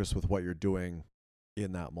and focus with what you're doing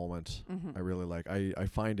in that moment. I really like. I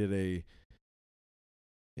find it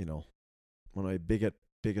one of my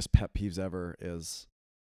biggest pet peeves ever is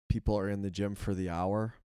people are in the gym for the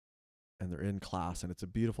hour and they're in class, and it's a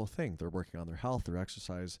beautiful thing. They're working on their health, their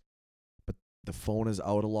exercise, but the phone is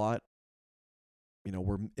out a lot.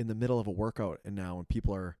 We're in the middle of a workout, and now when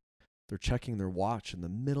people they're checking their watch in the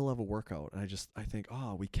middle of a workout, and I think,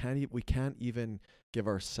 we can't even give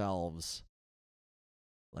ourselves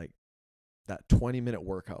like that 20-minute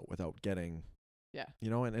workout without getting,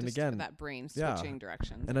 and again, that brain switching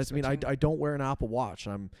directions. And I don't wear an Apple Watch.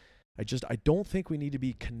 I don't think we need to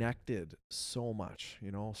be connected so much,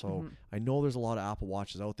 so I know there's a lot of Apple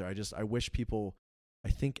Watches out there. I wish I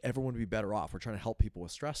think everyone would be better off. We're trying to help people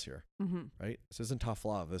with stress here, right? This isn't tough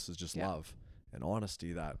love. This is just love and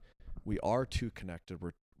honesty that we are too connected.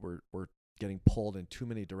 We're getting pulled in too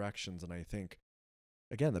many directions. And I think,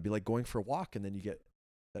 again, that'd be like going for a walk, and then you get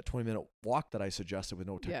that 20-minute walk that I suggested with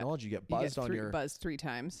no technology. You get buzzed buzzed 3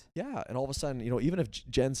 times. Yeah, and all of a sudden, even if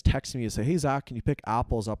Jen's texting me and say, "Hey Zach, can you pick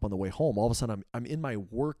apples up on the way home?" All of a sudden, I'm in my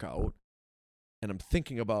workout, and I'm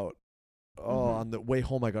thinking about, on the way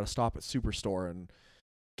home, I got to stop at Superstore and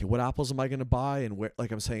okay, what apples am I going to buy, and where?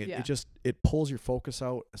 Like I'm saying, it pulls your focus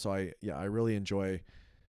out. So I really enjoy.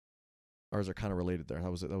 Ours are kind of related there. That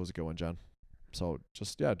was a good one, Jen. So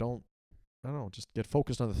just just get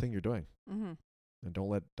focused on the thing you're doing, and don't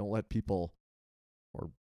let people or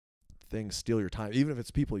things steal your time. Even if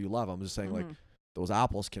it's people you love, I'm just saying like those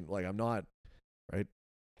apples can, like, I'm not right.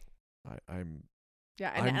 I'm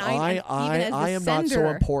I am not so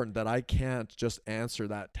important that I can't just answer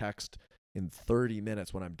that text in 30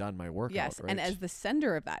 minutes when I'm done my workout. Yes, right? And as the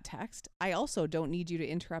sender of that text, I also don't need you to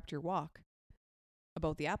interrupt your walk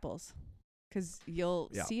about the apples, because you'll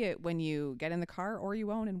see it when you get in the car, or you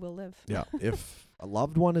won't, and we'll live. Yeah, if a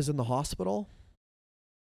loved one is in the hospital,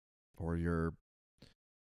 or your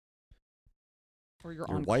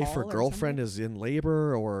wife or girlfriend is in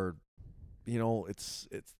labor, or it's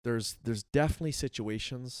there's definitely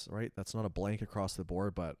situations, right? That's not a blank across the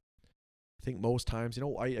board, but I think most times,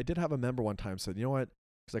 I did have a member one time said, you know what,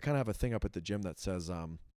 because I kind of have a thing up at the gym that says,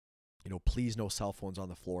 please no cell phones on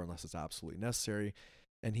the floor unless it's absolutely necessary.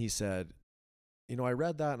 And he said, I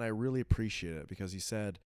read that and I really appreciate it, because he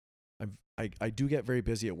said, I do get very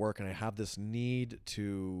busy at work, and I have this need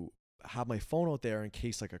to have my phone out there in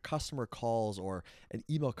case like a customer calls or an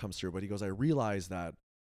email comes through. But he goes, I realize that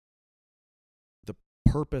the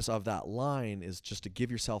purpose of that line is just to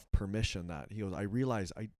give yourself permission. That he goes, I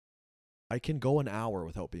realize I can go an hour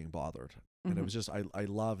without being bothered. And it was just, I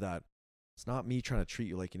love that. It's not me trying to treat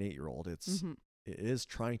you like an 8-year-old. It is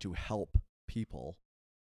trying to help people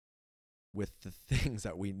with the things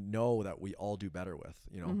that we know that we all do better with,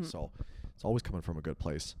 so it's always coming from a good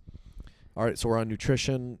place. All right. So we're on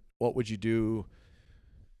nutrition. What would you do?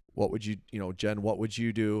 Jen, what would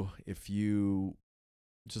you do if you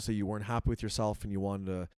just say you weren't happy with yourself and you wanted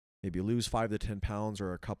to maybe lose 5 to 10 pounds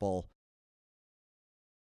or a couple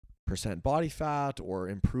 % body fat, or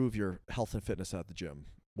improve your health and fitness at the gym?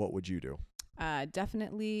 What would you do?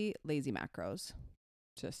 Definitely lazy macros.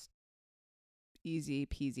 Just easy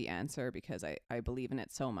peasy answer, because I believe in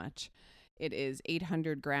it so much. It is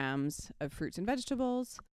 800 grams of fruits and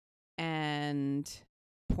vegetables and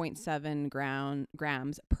 0.7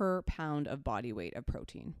 grams per pound of body weight of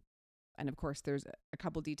protein. And of course, there's a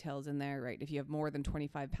couple details in there, right? If you have more than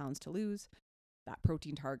 25 pounds to lose, that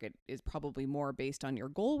protein target is probably more based on your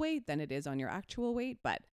goal weight than it is on your actual weight.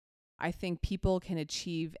 But I think people can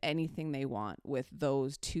achieve anything they want with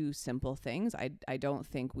those 2 simple things. I don't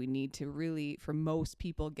think we need to really, for most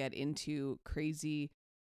people, get into crazy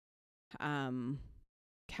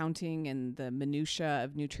counting and the minutia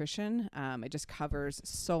of nutrition. It just covers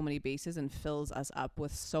so many bases and fills us up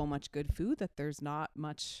with so much good food that there's not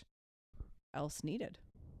much else needed.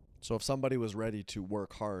 So if somebody was ready to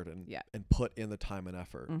work hard and put in the time and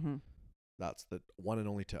effort, that's the one and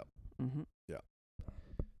only tip. Yeah.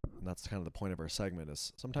 And that's kind of the point of our segment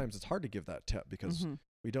is sometimes it's hard to give that tip because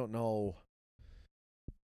we don't know,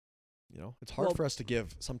 it's hard for us to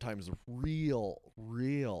give sometimes real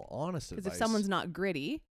honest advice. Because if someone's not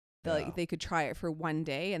gritty, they could try it for one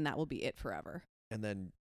day and that will be it forever. And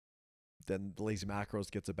then the Lazy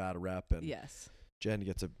Macros gets a bad rep and Jenn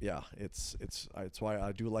gets it's why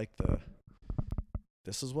I do like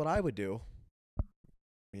this is what I would do.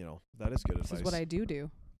 That is good advice. This is what I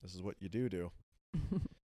do. This is what you do.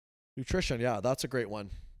 Nutrition, that's a great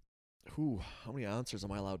one. How many answers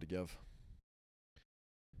am I allowed to give?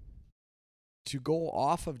 To go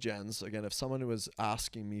off of Jenn's, again, if someone was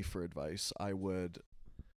asking me for advice, I would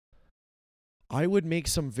make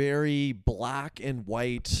some very black and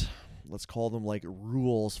white, let's call them like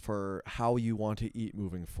rules for how you want to eat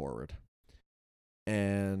moving forward.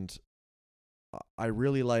 And I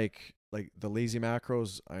really like the Lazy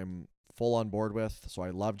Macros I'm full on board with. So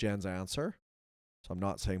I love Jenn's answer. So I'm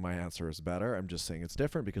not saying my answer is better. I'm just saying it's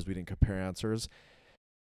different because we didn't compare answers.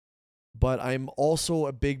 But I'm also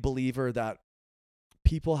a big believer that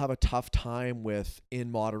people have a tough time with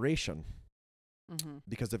in moderation.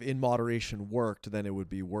 Because if in moderation worked, then it would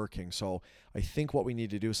be working. So I think what we need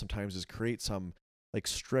to do sometimes is create some like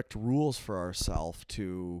strict rules for ourselves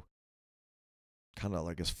to kind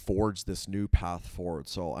of forge this new path forward.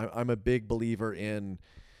 So I'm a big believer in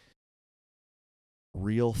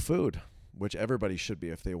real food, which everybody should be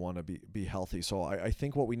if they want to be healthy. So I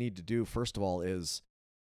think what we need to do first of all is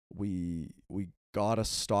we gotta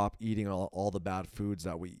stop eating all the bad foods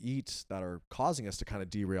that we eat that are causing us to kind of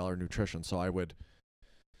derail our nutrition. So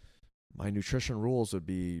my nutrition rules would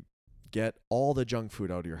be get all the junk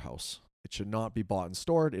food out of your house. It should not be bought and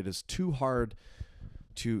stored. It is too hard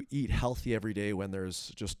to eat healthy every day when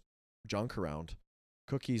there's just junk around.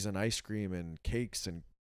 Cookies and ice cream and cakes and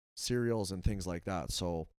cereals and things like that.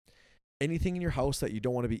 So anything in your house that you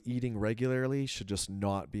don't want to be eating regularly should just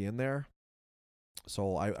not be in there.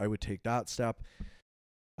 So I would take that step.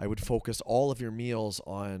 I would focus all of your meals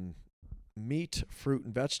on meat, fruit,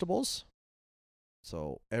 and vegetables.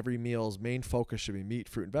 So every meal's main focus should be meat,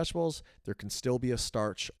 fruit, and vegetables. There can still be a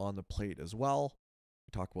starch on the plate as well.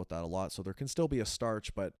 We talk about that a lot. So there can still be a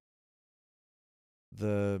starch, but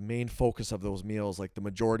the main focus of those meals, like the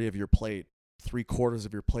majority of your plate, 3/4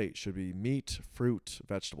 of your plate should be meat, fruit,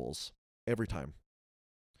 vegetables every time.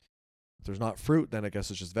 If there's not fruit, then I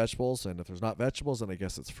guess it's just vegetables. And if there's not vegetables, then I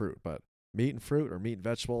guess it's fruit. But meat and fruit or meat and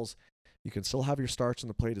vegetables, you can still have your starch on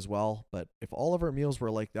the plate as well. But if all of our meals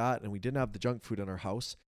were like that and we didn't have the junk food in our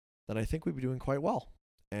house, then I think we'd be doing quite well.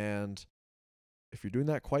 And if you're doing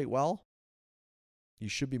that quite well, you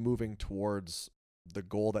should be moving towards the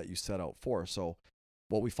goal that you set out for. So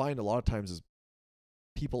what we find a lot of times is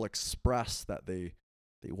people express that they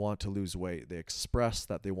want to lose weight. They express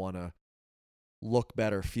that they want to look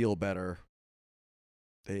better, feel better.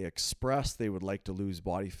 They express they would like to lose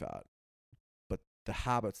body fat, but the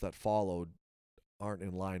habits that followed aren't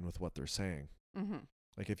in line with what they're saying.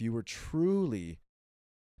 Like if you were truly,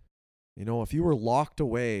 if you were locked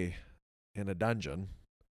away in a dungeon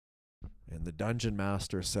and the dungeon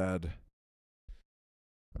master said,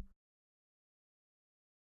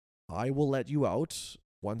 I will let you out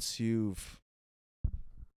once you've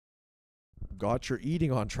got your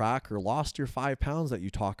eating on track or lost your 5 pounds that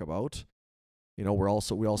you talk about. We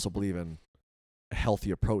also believe in a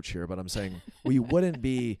healthy approach here, but I'm saying we wouldn't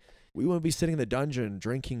be sitting in the dungeon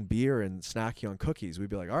drinking beer and snacking on cookies. We'd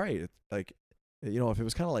be like, all right, if it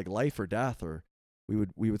was kind of like life or death, or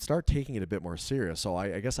we would start taking it a bit more serious. So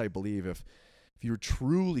I guess I believe if you're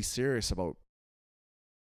truly serious about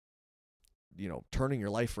turning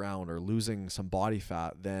your life around or losing some body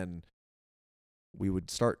fat, then we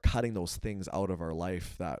would start cutting those things out of our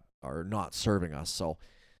life that are not serving us. So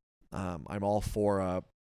I'm all for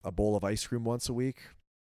a bowl of ice cream once a week.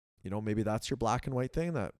 Maybe that's your black and white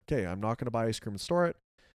thing that, okay, I'm not going to buy ice cream and store it,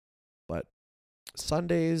 but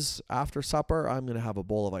Sundays after supper, I'm going to have a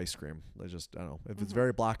bowl of ice cream. I don't know. If it's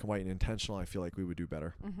very black and white and intentional, I feel like we would do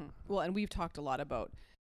better. Well, and we've talked a lot about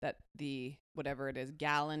that the, whatever it is,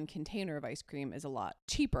 gallon container of ice cream is a lot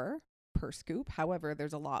cheaper per scoop. However,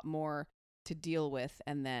 there's a lot more to deal with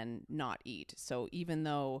and then not eat. So even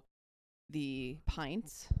though the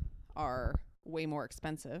pints are way more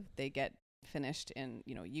expensive, they get finished in,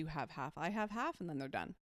 you have half, I have half, and then they're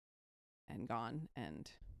done and gone, and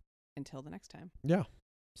until the next time. Yeah.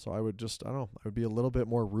 So I would just, I would be a little bit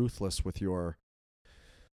more ruthless with your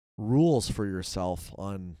rules for yourself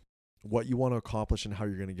on what you want to accomplish and how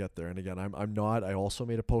you're going to get there. And again, I also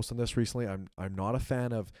made a post on this recently. I'm not a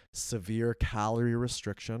fan of severe calorie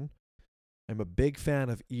restriction. I'm a big fan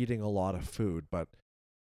of eating a lot of food, but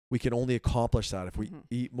we can only accomplish that if we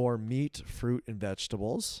eat more meat, fruit, and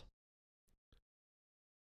vegetables.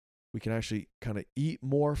 We can actually kind of eat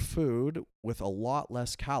more food with a lot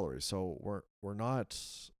less calories. So we're not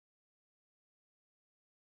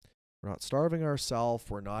starving ourselves.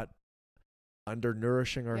 We're not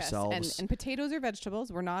undernourishing ourselves. Yes, and potatoes are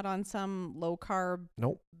vegetables. We're not on some low carb.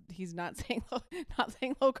 Nope. He's not saying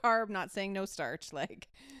low carb, not saying no starch. Like,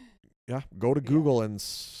 yeah, go to Google and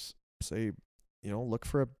say, look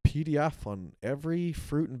for a PDF on every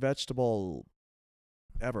fruit and vegetable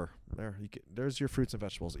ever. There's your fruits and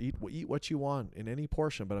vegetables. Eat what you want in any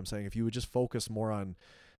portion. But I'm saying if you would just focus more on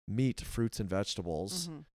meat, fruits, and vegetables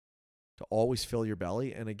to always fill your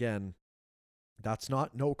belly. And again, that's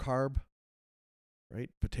not no carb, right?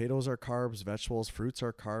 Potatoes are carbs, vegetables, fruits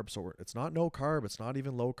are carbs. So it's not no carb. It's not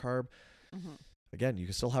even low carb. Again, you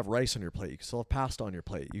can still have rice on your plate. You can still have pasta on your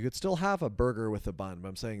plate. You could still have a burger with a bun. But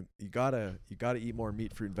I'm saying you gotta eat more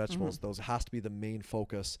meat, fruit, and vegetables. Those has to be the main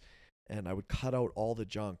focus. And I would cut out all the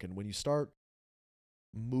junk. And when you start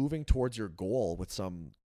moving towards your goal with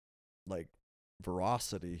some like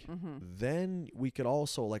veracity, then we could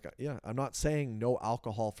also I'm not saying no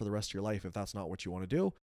alcohol for the rest of your life if that's not what you want to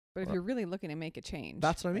do. But if you're really looking to make a change,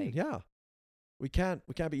 that's what I mean. Yeah, we can't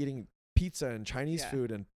be eating pizza and Chinese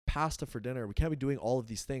food and pasta for dinner. We can't be doing all of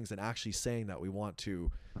these things and actually saying that we want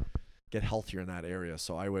to get healthier in that area.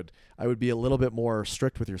 So I would be a little bit more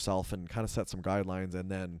strict with yourself and kind of set some guidelines,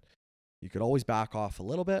 and then you could always back off a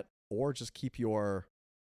little bit or just keep your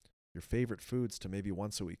favorite foods to maybe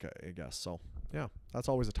once a week, I guess. So yeah, that's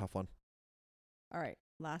always a tough one. All right,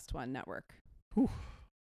 last one, network. Whew.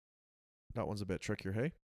 That one's a bit trickier,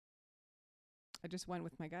 hey? I just went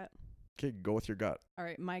with my gut. Okay, go with your gut. All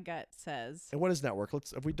right, my gut says. And what is network?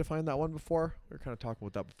 Have we defined that one before? We were kind of talking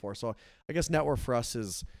about that before. So I guess network for us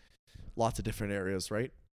is lots of different areas,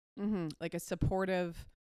 right? Like a supportive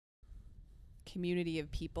community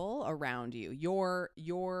of people around you.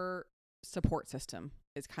 Your support system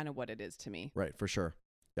is kind of what it is to me. Right, for sure.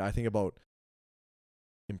 Yeah, I think about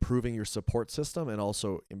improving your support system and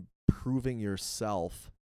also improving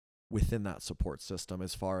yourself within that support system,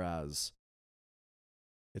 as far as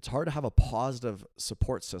it's hard to have a positive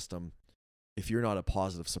support system if you're not a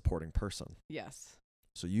positive supporting person. Yes.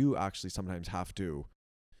 So you actually sometimes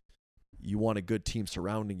you want a good team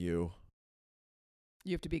surrounding you.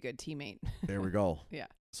 You have to be a good teammate. There we go. Yeah.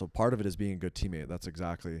 So part of it is being a good teammate. That's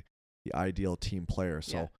exactly the ideal team player.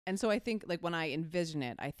 So And so I think when I envision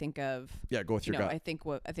it, I think of go with your gut. I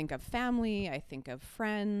think of family, I think of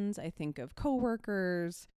friends, I think of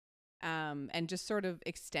coworkers, and just sort of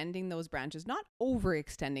extending those branches, not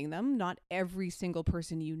overextending them. Not every single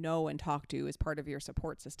person you know and talk to is part of your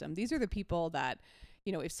support system. These are the people that,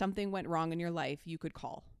 if something went wrong in your life, you could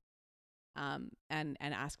call, and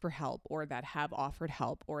ask for help, or that have offered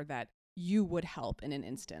help, or that you would help in an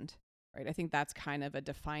instant. Right. I think that's kind of a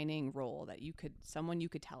defining role, that someone you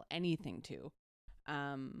could tell anything to,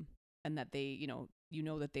 and that they,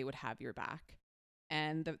 that they would have your back.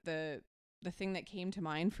 And the thing that came to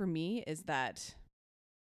mind for me is that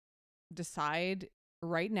decide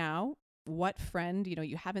right now what friend,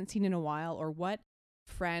 you haven't seen in a while, or what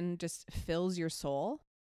friend just fills your soul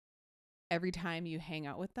every time you hang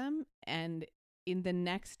out with them. And in the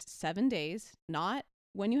next 7 days, not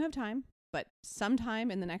when you have time, but sometime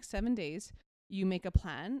in the next 7 days, you make a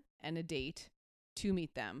plan and a date to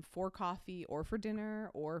meet them for coffee or for dinner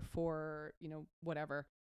or for, whatever,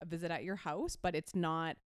 a visit at your house. But it's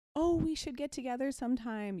not, oh, we should get together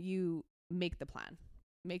sometime. You make the plan.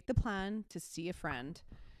 Make the plan to see a friend,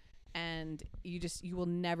 and you will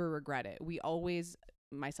never regret it. We always,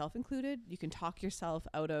 myself included, you can talk yourself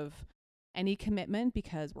out of any commitment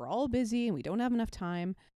because we're all busy and we don't have enough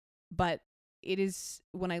time. But it is,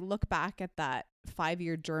 when I look back at that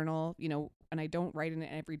 5-year journal, and I don't write in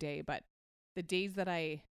it every day, but the days that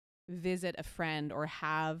I visit a friend or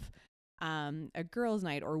have a girls'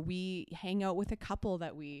 night, or we hang out with a couple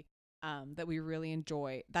that we really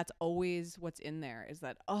enjoy, that's always what's in there, is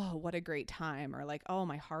that, oh, what a great time, or like, oh,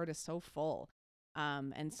 my heart is so full.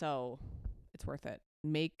 And so it's worth it.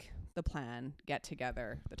 Make the plan, get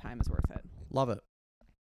together. The time is worth it. Love it.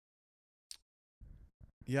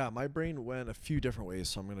 Yeah, my brain went a few different ways,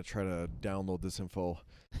 so I'm going to try to download this info.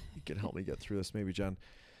 You can help me get through this, maybe, Jen.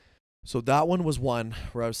 So that one was one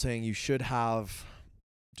where I was saying you should have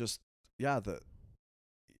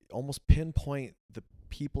almost pinpoint the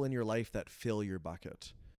people in your life that fill your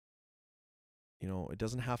bucket. It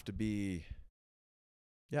doesn't have to be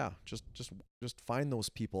just find those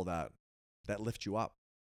people that lift you up,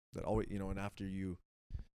 that always, and after you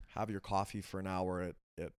have your coffee for an hour,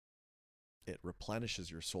 it replenishes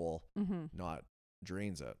your soul, not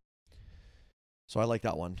drains it. So I like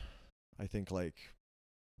that one. I think like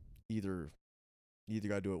either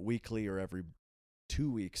got to do it weekly or every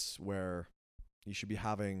 2 weeks, where you should be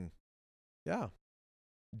having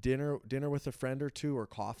dinner with a friend or two, or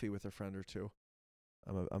coffee with a friend or two.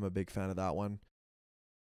 I'm a big fan of that one.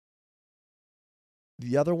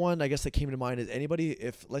 The other one I guess that came to mind is anybody,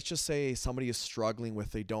 if let's just say somebody is struggling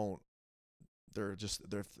with,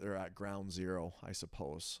 they're at ground zero, I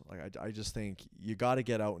suppose. Like I just think you got to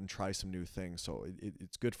get out and try some new things. So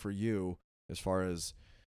it's good for you as far as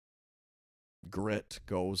grit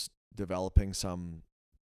goes, developing some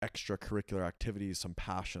extracurricular activities, some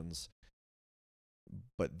passions.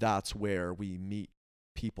 But that's where we meet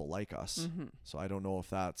people like us. So I don't know if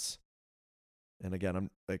that's, and again, I'm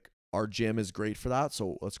like, our gym is great for that.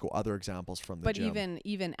 So let's go other examples from the gym. But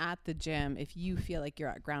even at the gym, if you feel like you're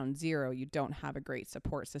at ground zero, you don't have a great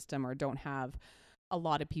support system, or don't have a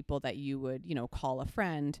lot of people that you would, call a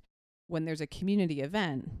friend, when there's a community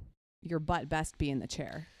event, your butt best be in the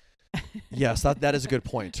chair. Yes, that is a good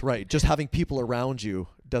point. Right. Just having people around you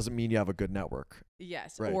doesn't mean you have a good network.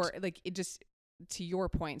 Yes. Right. Or like it just, to your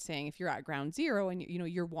point, saying if you're at ground zero and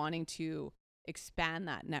you're wanting to expand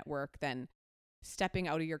that network, then stepping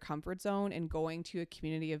out of your comfort zone and going to a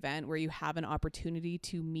community event where you have an opportunity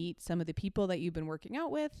to meet some of the people that you've been working out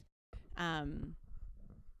with,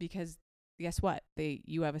 because guess what,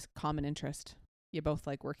 you have a common interest. You both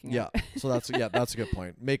like working out. So that's a good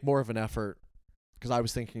point. Make more of an effort, because I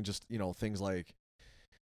was thinking just things like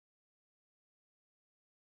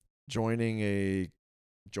joining a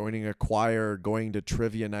choir, going to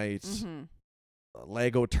trivia nights,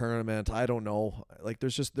 Lego tournament. I don't know. Like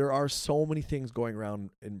there are so many things going around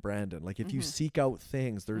in Brandon. Like if you seek out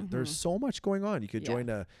things, there's so much going on. You could join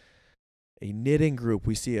a knitting group.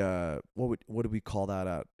 We see what do we call that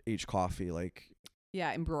at H Coffee? Like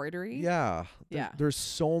embroidery. There's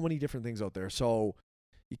so many different things out there. So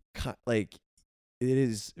you can't, like, it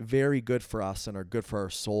is very good for us and are good for our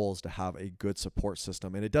souls to have a good support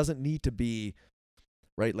system. And it doesn't need to be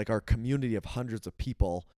right like our community of hundreds of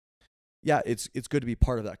people. Yeah, it's good to be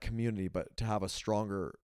part of that community, but to have a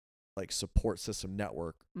stronger like support system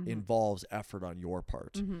network involves effort on your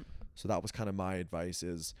part. So that was kind of my advice,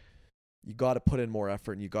 is you got to put in more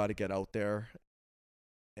effort and you got to get out there,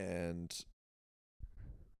 and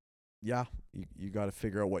you got to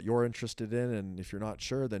figure out what you're interested in. And if you're not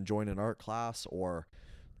sure, then join an art class, or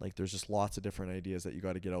like there's just lots of different ideas that you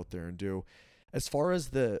got to get out there and do. As far as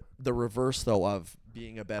the reverse though of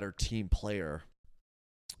being a better team player,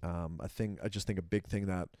 I just think a big thing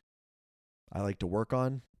that I like to work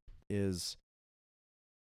on is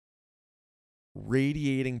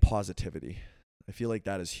radiating positivity. I feel like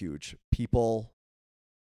that is huge. People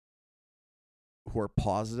who are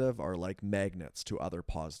positive are like magnets to other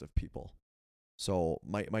positive people. So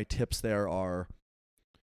my tips there are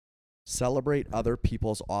celebrate other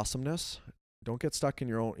people's awesomeness. Don't get stuck in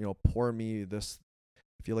your own, poor me, this.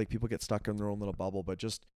 I feel like people get stuck in their own little bubble, but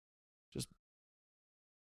just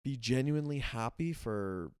be genuinely happy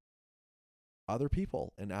for other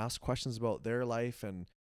people and ask questions about their life. And,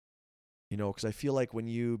 because I feel like when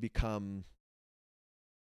you become,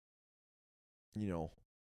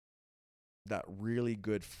 that really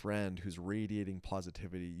good friend who's radiating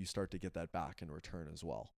positivity, you start to get that back in return as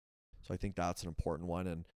well. So I think that's an important one.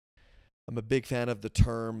 And I'm a big fan of the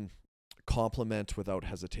term compliment without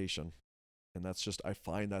hesitation. And I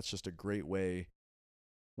find that's just a great way.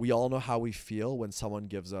 We all know how we feel when someone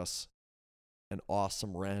gives us an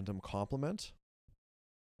awesome random compliment.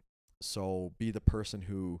 So be the person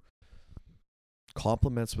who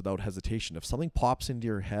compliments without hesitation. If something pops into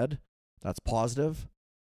your head that's positive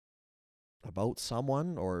about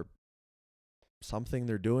someone or something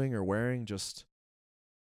they're doing or wearing, just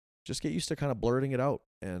get used to kind of blurting it out.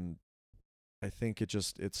 And I think it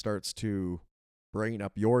starts to brighten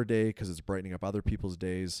up your day because it's brightening up other people's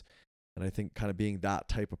days. And I think kind of being that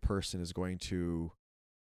type of person is going to,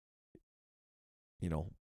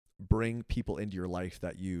 bring people into your life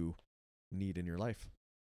that you need in your life.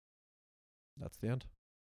 That's the end.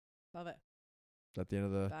 Love it. Is that the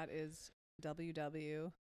end of that is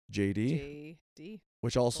WW JD,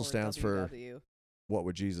 which also stands for what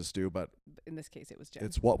would Jesus do? But in this case, it was Jenn.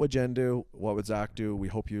 It's what would Jenn do? What would Zack do? We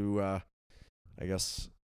hope you, I guess,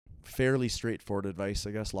 fairly straightforward advice.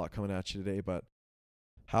 I guess a lot coming at you today, but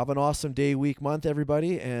have an awesome day, week, month,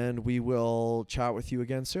 everybody, and we will chat with you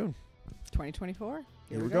again soon. 2024.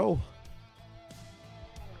 Here we go.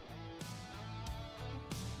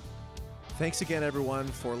 Thanks again, everyone,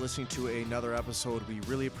 for listening to another episode. We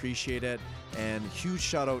really appreciate it. And huge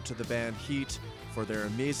shout out to the band Heat for their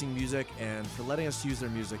amazing music and for letting us use their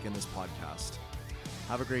music in this podcast.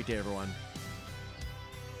 Have a great day, everyone.